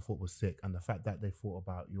itself, I thought was sick, and the fact that they thought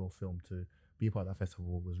about your film to be part of that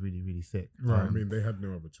festival was really, really sick. Right. I mean, they had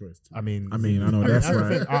no other choice. I mean, I know that's the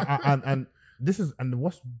right. thing. And this is, and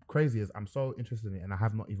what's crazy is I'm so interested in it, and I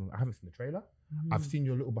haven't seen the trailer. I've seen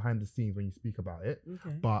your little behind the scenes when you speak about it,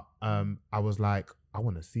 Okay. but I was like, I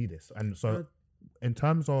want to see this. And so, in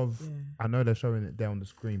terms of, Yeah. I know they're showing it there on the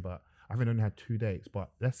screen, but I think they only had 2 dates.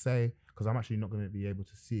 But let's say, because I'm actually not going to be able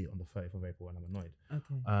to see it on the 30th of April, and I'm annoyed.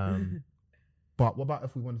 Okay. But what about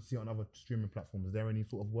if we wanted to see it on other streaming platforms? Is there any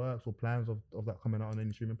sort of works or plans of that coming out on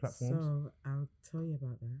any streaming platforms? So I'll tell you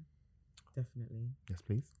about that. Definitely. Yes,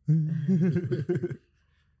 please.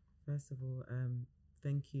 First of all,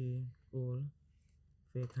 thank you all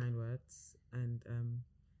for your kind words and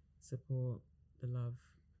support, the love,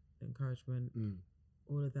 the encouragement,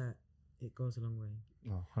 all of that. It goes a long way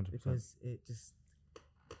Oh, 100%. because it just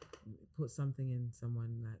puts something in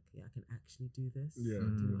someone like, yeah, I can actually do this. Yeah, Do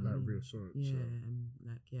you know what I that mean? reassurance. Yeah, I'm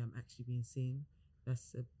like, yeah, I'm actually being seen.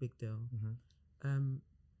 That's a big deal.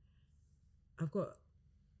 I've got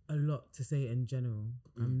a lot to say in general.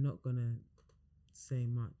 I'm not gonna say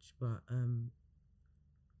much, but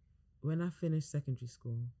when I finished secondary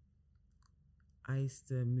school, I used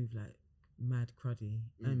to move like mad cruddy,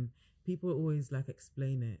 and people always like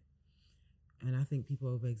explain it, and I think people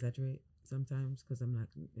over exaggerate sometimes because I'm like,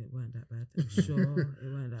 it weren't that bad. I'm sure it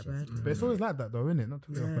weren't that bad. But it's always like that, though, isn't it? Not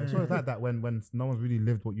to be honest, but it's always like that when no one's really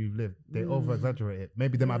lived what you've lived. They over exaggerate it.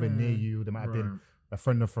 Maybe they might have been near you. They might have been a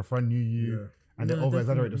friend of a friend knew you, and they No, over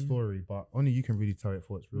exaggerate the definitely. story. But only you can really tell it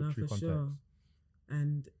for its real No, true for context. sure.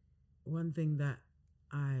 And one thing that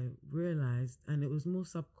I realized, and it was more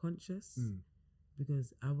subconscious,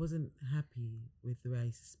 because I wasn't happy with the way I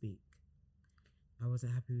used to speak. I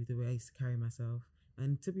wasn't happy with the way I used to carry myself.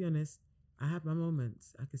 And to be honest, I have my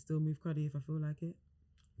moments. I can still move cruddy if I feel like it.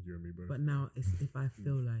 You and me both. But now it's if I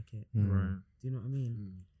feel like it. Right. Do you know what I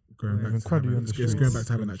mean? Going back, Whereas- to having, on the it's going streets. back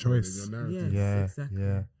to having that choice. Your narrative. Yes, Yeah, exactly.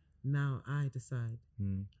 yeah. Now I decide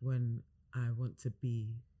Mm. when I want to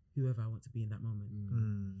be whoever I want to be in that moment.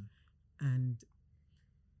 And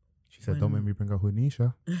She said, "Don't make me bring out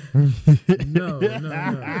Hunisha." no.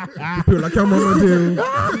 People like, come on, dude.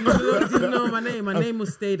 Didn't know my name. My name will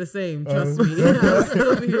stay the same. Trust me. I'll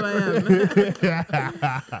still be who I am.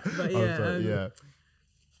 But yeah,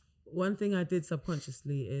 one thing I did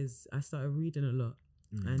subconsciously is I started reading a lot,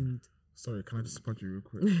 and Sorry, can I just spot you real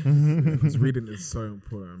quick? Because reading is so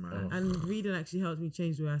important, man. and reading actually helped me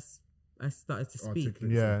change the way I started to speak.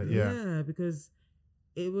 Articulate Yeah, something. yeah. Because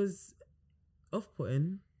it was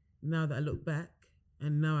off-putting now that I look back,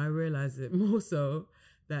 and now I realize it more so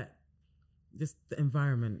that just the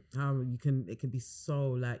environment, how it can be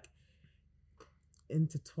so like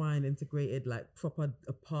intertwined, integrated, like proper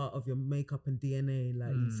a part of your makeup and DNA.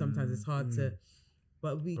 Like sometimes it's hard to,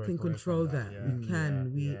 but we Break can away from control that, that. yeah. We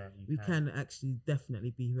can, You can actually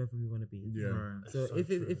definitely be whoever we want to be. Yeah. Right. So, if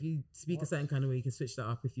you speak a certain kind of way, you can switch that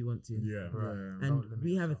up if you want to. Yeah. Right. And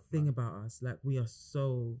we have a thing about us, like we are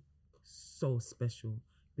so special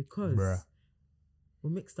because Bruh. we're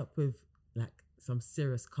mixed up with like some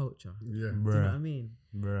serious culture. Yeah. Do you know what I mean?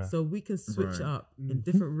 Bruh. So we can switch Right. it up in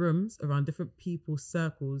different rooms, around different people,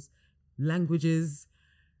 circles, languages.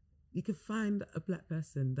 You can find a black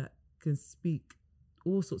person that can speak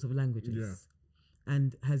all sorts of languages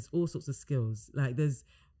and has all sorts of skills. Like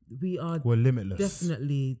we are We're limitless.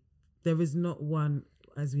 definitely, there is not one,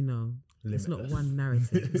 as we know, it's not Limitless. one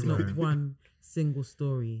narrative. It's not one single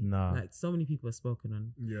story. Nah. Like so many people are spoken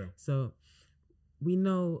on. Yeah. So we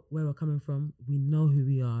know where we're coming from. We know who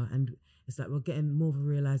we are. And it's like we're getting more of a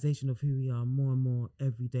realization of who we are more and more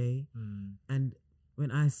every day. And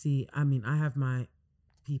when I have my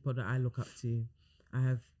people that I look up to. I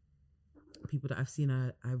have people that I've seen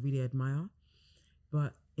I really admire.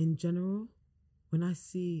 But in general, when I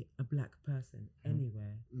see a black person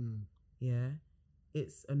anywhere,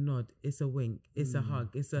 it's a nod, it's a wink, it's a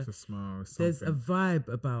hug, it's It's a smile. It's there's a something. vibe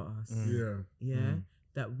about us, Yeah.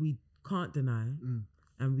 that we can't deny,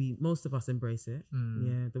 and most of us embrace it.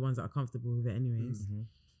 The ones that are comfortable with it, anyways.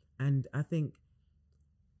 And I think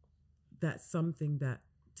that's something that,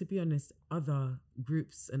 to be honest, other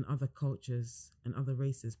groups and other cultures and other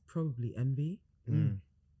races probably envy.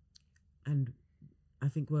 And I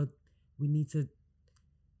think we need to,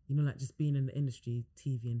 like just being in the industry,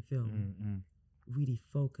 TV and film, really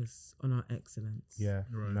focus on our excellence. Yeah,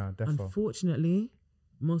 Right. no, definitely. Unfortunately,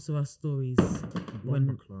 most of our stories,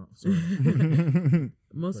 when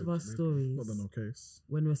most of our stories, Not the no case.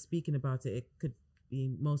 when we're speaking about it, it could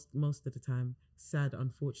be most of the time sad,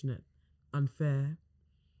 unfortunate, unfair.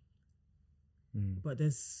 But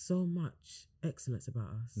there's so much excellence about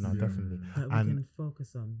us No, definitely. that we And can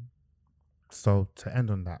focus on. so to end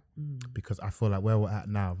on that, because I feel like where we're at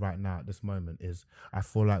now, right now at this moment, is I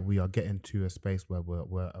feel like we are getting to a space where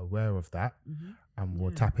we're aware of that, and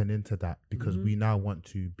we're tapping into that because we now want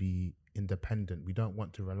to be independent. We don't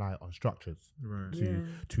want to rely on structures Right.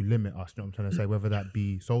 to limit us. You know what I'm trying to say? Whether that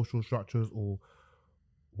be social structures or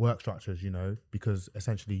work structures, because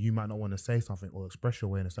essentially you might not want to say something or express your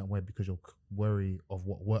way in a certain way because you're worried of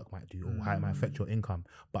what work might do or how it might affect your income.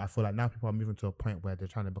 But I feel like now people are moving to a point where they're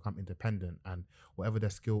trying to become independent, and whatever their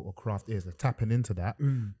skill or craft is, they're tapping into that,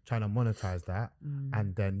 trying to monetize that,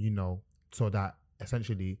 and then so that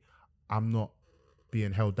essentially I'm not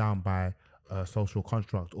being held down by a social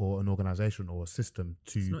construct or an organization or a system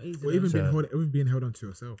It's to not easy. Or though. even being held on to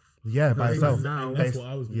yourself. by Because itself. now- That's Based- what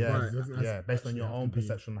I was. yeah, It doesn't yeah, based on your actually own have to be-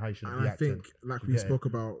 perception of how you should And be I think, acting. like You we get it? spoke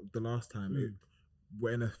about the last time,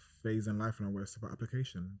 we're in a phase in life now where it's about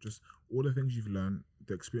application. Just all the things you've learned,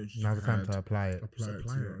 the experience you've Now's the time had. to apply it. Apply it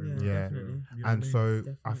Apply to it. your own Yeah, life. Yeah. definitely. You know what I And mean? so I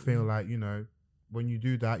Definitely. feel like, when you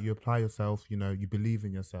do that, you apply yourself, you believe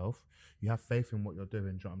in yourself, you have faith in what you're doing, do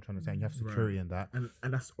you know what I'm trying to say? And you have security in that. and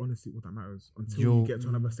that's honestly what that matters. Until You'll- you get to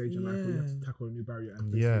another stage in life where you have to Yeah. tackle a new barrier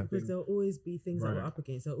and face Yeah. new Because thing. there'll always be things that we're Right. up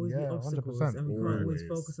against. There'll always Yeah, be obstacles, 100%. and we can't always Always.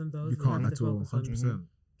 focus on those. You We can't have at to all. focus on 100%. we have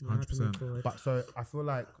to move 100%. forward. But so I feel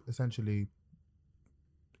like essentially,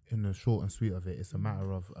 in the short and sweet of it, it's a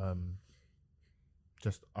matter of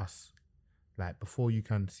just us. Like, before you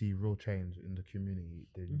can see real change in the community,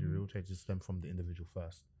 the real change is stem from the individual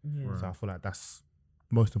first. Yeah. So I feel like that's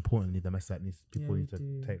most importantly the message that people we need to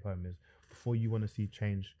do. take home is before you want to see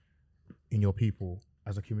change in your people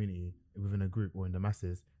as a community, within a group or in the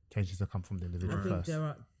masses, change needs to come from the individual I think first. there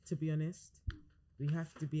are, to be honest, we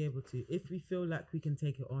have to be able to, if we feel like we can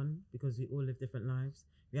take it on because we all live different lives,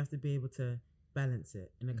 we have to be able to balance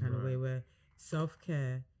it in a kind of way where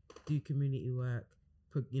self-care, do community work,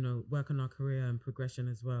 work on our career and progression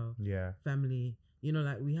as well. Yeah. Family,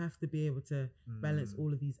 we have to be able to balance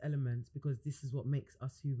all of these elements because this is what makes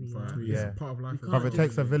us who we Right. are. Yeah. It's part of life. We isn't But can't it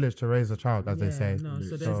takes a village to raise a child, as they say. No,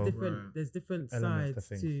 so there's So- different Right. there's different Elements to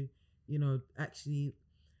sides things. to actually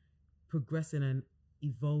progressing and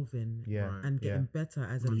evolving Yeah. Right. and getting better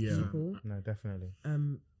as a Yeah. people. No, definitely.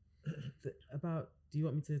 Do you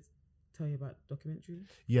want me to tell you about documentary?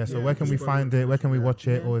 Yeah, so Yeah, where can we just about find it? Where can we yeah. watch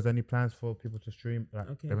it? Yeah. Or is there any plans for people to stream? Like,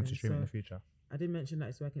 Okay, they want to then, stream it in the so- future. I did mention that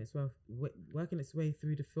it's working its way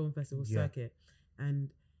through the film festival Yeah. circuit,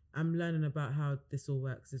 and I'm learning about how this all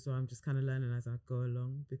works as well. I'm just kind of learning as I go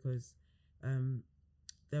along because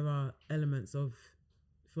there are elements of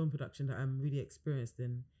film production that I'm really experienced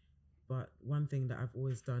in, but one thing that I've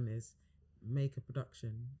always done is make a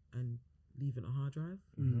production and leave it on a hard drive.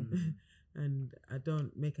 And I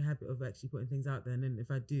don't make a habit of actually putting things out there, and then if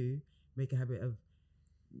I do, make a habit of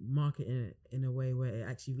marketing it in a way where it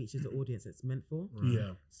actually reaches the audience it's meant for.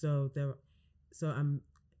 Yeah. So I'm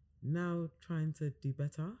now trying to do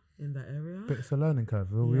better in that area. But it's a learning curve.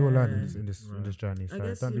 We all learn in Yeah. this in this Right. journey. I So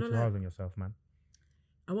guess, don't be you know, too hard on yourself, man.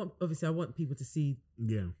 I want people to see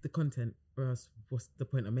Yeah. the content, or else what's the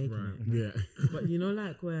point of making Right. it? Yeah. But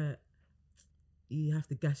like where you have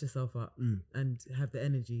to gas yourself up and have the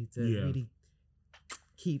energy to Yeah. really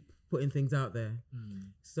keep putting things out there.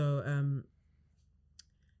 So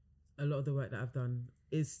a lot of the work that I've done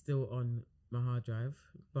is still on my hard drive,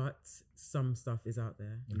 but some stuff is out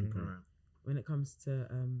there. Right. When it comes to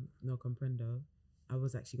No Comprendo, I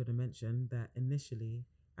was actually going to mention that initially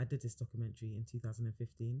I did this documentary in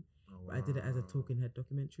 2015, but I did it as a talking head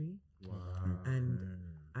documentary. And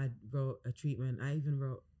I wrote a treatment. I even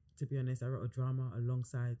wrote, to be honest, I wrote a drama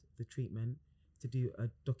alongside the treatment to do a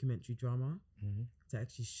documentary drama to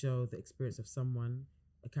actually show the experience of someone,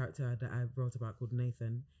 a character that I wrote about called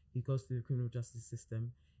Nathan, who goes through the criminal justice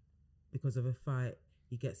system. Because of a fight,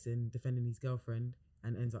 he gets in defending his girlfriend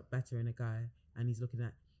and ends up battering a guy, and he's looking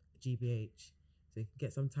at GBH. So he can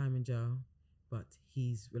get some time in jail, but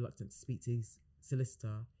he's reluctant to speak to his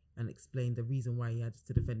solicitor and explain the reason why he had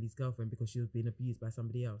to defend his girlfriend because she was being abused by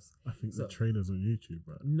somebody else. I think So- the trainer's on YouTube,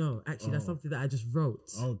 bro. No, actually, that's Oh. something that I just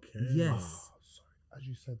wrote. Okay. Yes. Sorry. As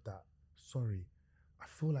you said that, sorry. I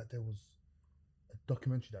feel like there was a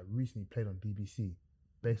documentary that recently played on BBC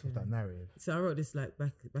based off that narrative. So I wrote this back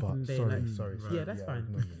in But the day. sorry, like, sorry. Yeah, that's fine.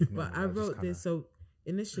 ignore me, But I I just wrote kinda- this. So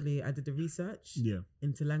initially I did the research Yeah.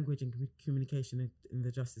 into language and communication in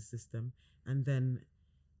the justice system, and then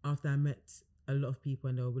after I met a lot of people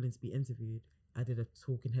and they were willing to be interviewed, I did a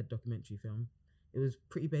talking head documentary film. It was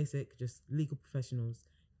pretty basic, just legal professionals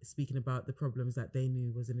speaking about the problems that they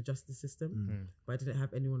knew was in the justice system, but I didn't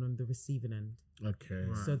have anyone on the receiving end. Okay.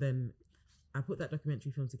 Right. So then I put that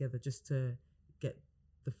documentary film together just to get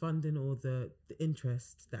the funding or the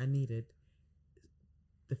interest that I needed.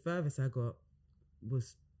 The furthest I got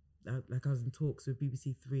was like I was in talks with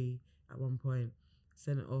BBC Three at one point,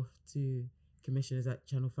 sent it off to commissioners at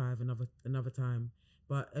Channel 5 another time.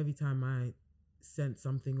 But every time I sent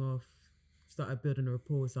something off, started building a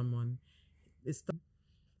rapport with someone, it's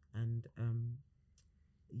and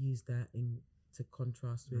use that to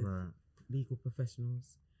contrast with legal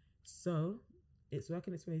professionals. So it's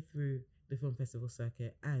working its way through the film festival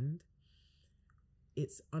circuit, and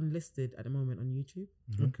it's unlisted at the moment on YouTube.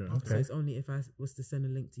 Okay. So it's only if I was to send a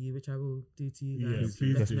link to you, which I will do to you Yeah, guys.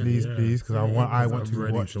 please Yes, do. definitely. please, because I want I'm to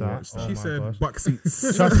ready watch to that. watch that. Oh She my said gosh. buck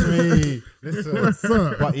seats. Trust me.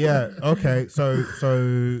 Listen. But yeah, okay.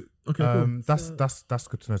 So Okay, cool. that's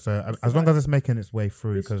good to know. So as long as it's making its way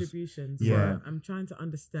through, because Distribution. So yeah. I'm trying to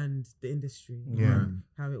understand the industry, Yeah.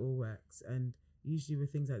 how it all works, and usually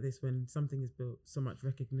with things like this, when something is built so much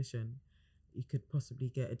recognition, you could possibly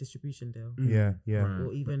get a distribution deal, yeah. Right.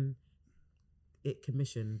 or even it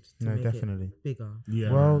commissioned to No, make definitely. it bigger.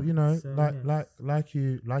 Yeah. Well, you know, So, like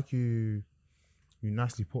you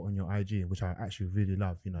nicely put on your IG, which I actually really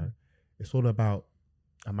love. You know, it's all about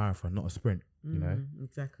a marathon, not a sprint. You know,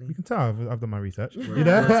 Exactly. you can tell I've done my research. Right. You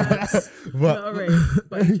know, Not a race,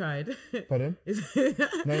 but you tried. Pardon? It's No,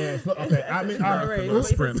 yeah, it's not. Okay, I mean, it's not a race, or but it's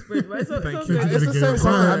a sprint. sprint. But it's Thank all you. good. it's the same thing.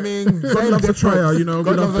 I mean, God same loves a difference. trier, you know.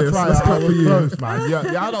 God We love loves a this. trier. Let's I clap for was you. close, man.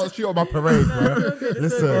 Yeah, I don't shoot on my parade, No, bro. it's all good, it's all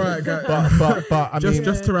Listen, good. Alright, guys. but I mean,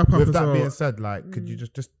 Just to wrap up with as that well. being said, like, could you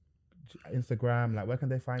just Instagram, like, where can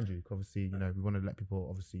they find you? 'Cause obviously, you know, we want to let people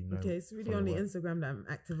obviously know. Okay, it's really follow only work. Instagram that I'm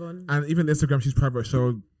active on. And even the Instagram, she's private.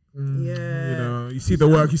 So Yeah. you know, you see the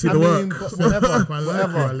work. You see I the mean, work. but whatever, If I like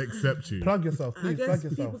whatever. you, I'll accept you. Plug yourself, I please. guess Plug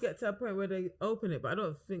people yourself. get to a point where they open it, but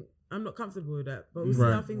I'm not comfortable with that. But we'll see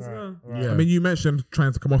Right. how things go. Yeah. I mean, you mentioned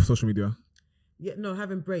trying to come off social media. Yeah, no,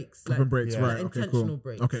 having breaks, Having breaks, yeah. right? Okay, intentional cool.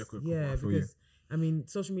 breaks. Okay, cool. Yeah, I feel you. because I mean,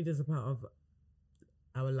 social media is a part of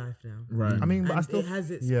our life now. Right. I mean, but And I still, it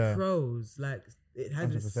has its yeah. pros, like it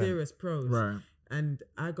has its 100%. serious pros. Right. And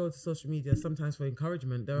I go to social media sometimes for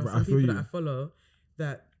encouragement. There are Right, I some feel people you. that I follow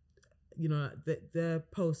that, you know, their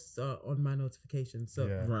posts are on my notifications. So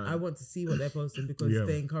Yeah. Right. I want to see what they're posting because Yeah.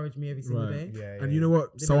 they encourage me every single Right. day. Yeah, And you know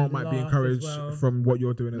what? They Someone don't might be laugh as encouraged well. from what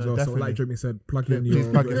you're doing as No, well. So, definitely. like Jamie said, plug in Please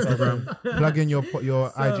your plug yourself Instagram. Plug in your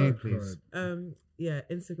So- IG, please. Yeah,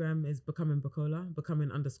 Instagram is becoming _Bacola.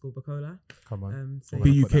 Come on. So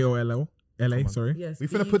BUKOLL. LA, Come on. sorry. yes, We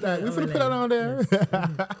finna put that. We finna put that down there.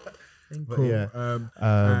 Yes. Thank But Cool. you. yeah.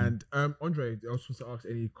 And Andre, I was supposed to ask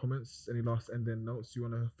any comments, any last ending notes you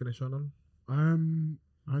want to finish on?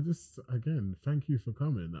 I just again thank you for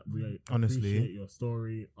coming. We Honestly. appreciate your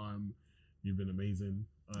story. You've been amazing.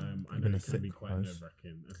 I You've know been a it can be sick quite host.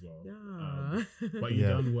 nerve-wracking as well. Yeah. But you've Yeah.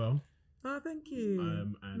 done well. Oh, thank you.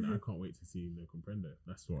 And I can't wait to see No Comprendo.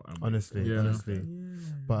 That's what I'm Honestly, Yeah. honestly. Yeah.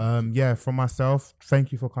 But yeah, from myself,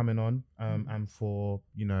 thank you for coming on. And for,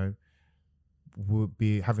 you know, would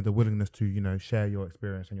be having the willingness to, you know, share your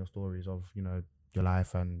experience and your stories of, you know, your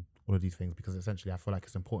life and all of these things, because essentially I feel like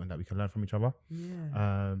it's important that we can learn from each other.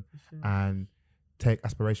 Yeah. For sure. And take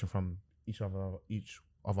aspiration from each of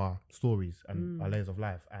our stories and our layers of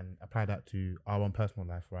life and apply that to our own personal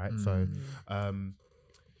life, right? So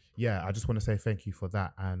yeah, I just want to say thank you for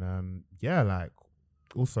that. And yeah, like,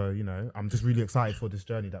 also, you know, I'm just really excited for this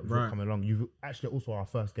journey that we've got coming along. You've actually also our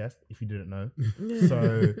first guest, if you didn't know.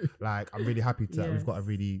 So like, I'm really happy that we've got a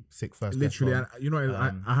really sick first Literally, guest. and you know,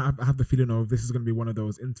 I have the feeling of this is going to be one of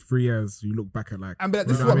those in 3 years you look back at like. And this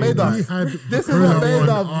is you know what I mean? made us. This is what made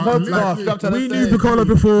us podcast. We knew Bacola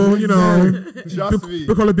before, you know. Just me.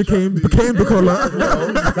 Bacola became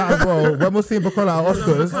Bacola. Well, when we're seeing Bacola at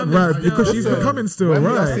Oscars, Right, because she's Listen, becoming still, when we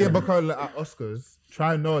are right. seeing Bacola at Oscars,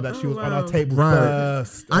 try and know that she was on our wow. table Right.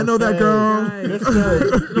 first. I know that okay? girl. Guys, Listen,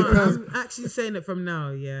 no, because I'm actually saying it from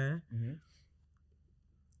now, yeah.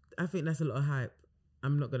 I think that's a lot of hype.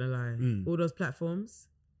 I'm not gonna lie. All those platforms,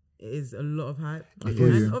 it is a lot of hype. I feel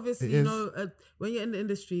And you. obviously, It you is. know, when you're in the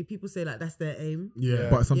industry, people say like that's their aim. Yeah.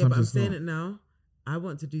 But sometimes Yeah, but I'm it's saying not. it now. I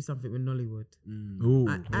want to do something with Nollywood. Ooh.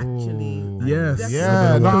 I actually, Ooh. I Yes. definitely-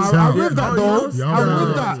 yeah, no, I'm with that though. Yeah, I'm yeah.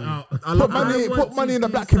 with that. I Put love money, I want put money to in the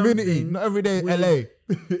do black community. something Not every day, with- LA.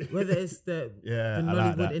 whether it's the I like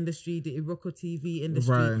Nollywood that. industry, the Iroko TV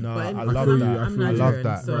industry. Right. No, but I because love that. I'm I I Nigerian, love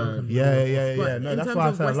that. so Right. Yeah. but No, in that's terms why I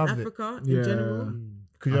of said I West loved it. Africa Yeah. in general,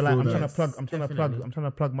 Because you're I like, feel I'm trying that. to plug, I'm Definitely. trying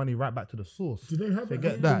to plug money right back to the source. Do they have So that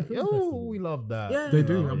get in that. film Oh, festival? we love that. Yeah. They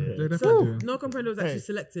do. Oh, yeah. They so definitely do. No Comprendo was actually Hey.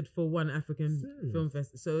 selected for one African Serious? film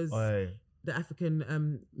festival. So it was Oi, the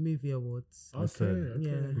African Movie Awards. Listen.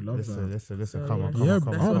 Yeah. We love listen, that. listen. So, Come yeah. on, Yeah, come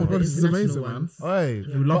oh on. my one of God, the this is international amazing, man. ones. Oi,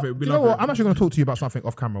 We love but it. We do you love know what? it. I'm actually going to talk to you about something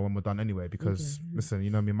off camera when we're done anyway, because Okay. listen, you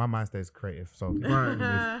know me, my mind stays creative. So,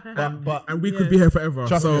 Right. but And we could be here forever.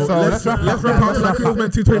 Trust so me. So let's wrap up like it was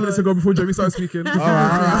meant to 20 minutes ago before Jamie started speaking. all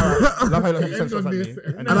right. Love how you End sense on like this. me.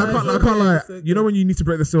 And I can't lie. It's okay. You know when you need to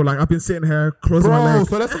break the seal? Like I've been sitting here closing my Bro, legs.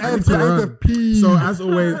 so let's I end need to run. to peace. So as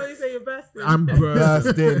always, Oh, you say you're bursting. I'm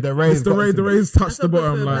Bursting, the rays. It's the rays touched the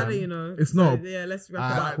bottom. Like Better, you know. it's So, not. yeah, let's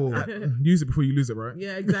Ah, wrap cool. it up. Use it before you lose it, right?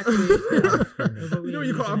 Yeah, exactly. You know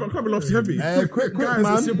you can't. I can't be lofty heavy. Hey, quick, Guys,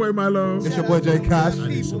 man. it's your boy Milo. It's your boy J Cash.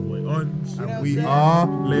 And it's your boy on. We are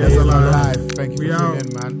Layers Layers Alive. Alive. Thank you We for out. tuning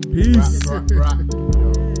in, man. Peace. Rap.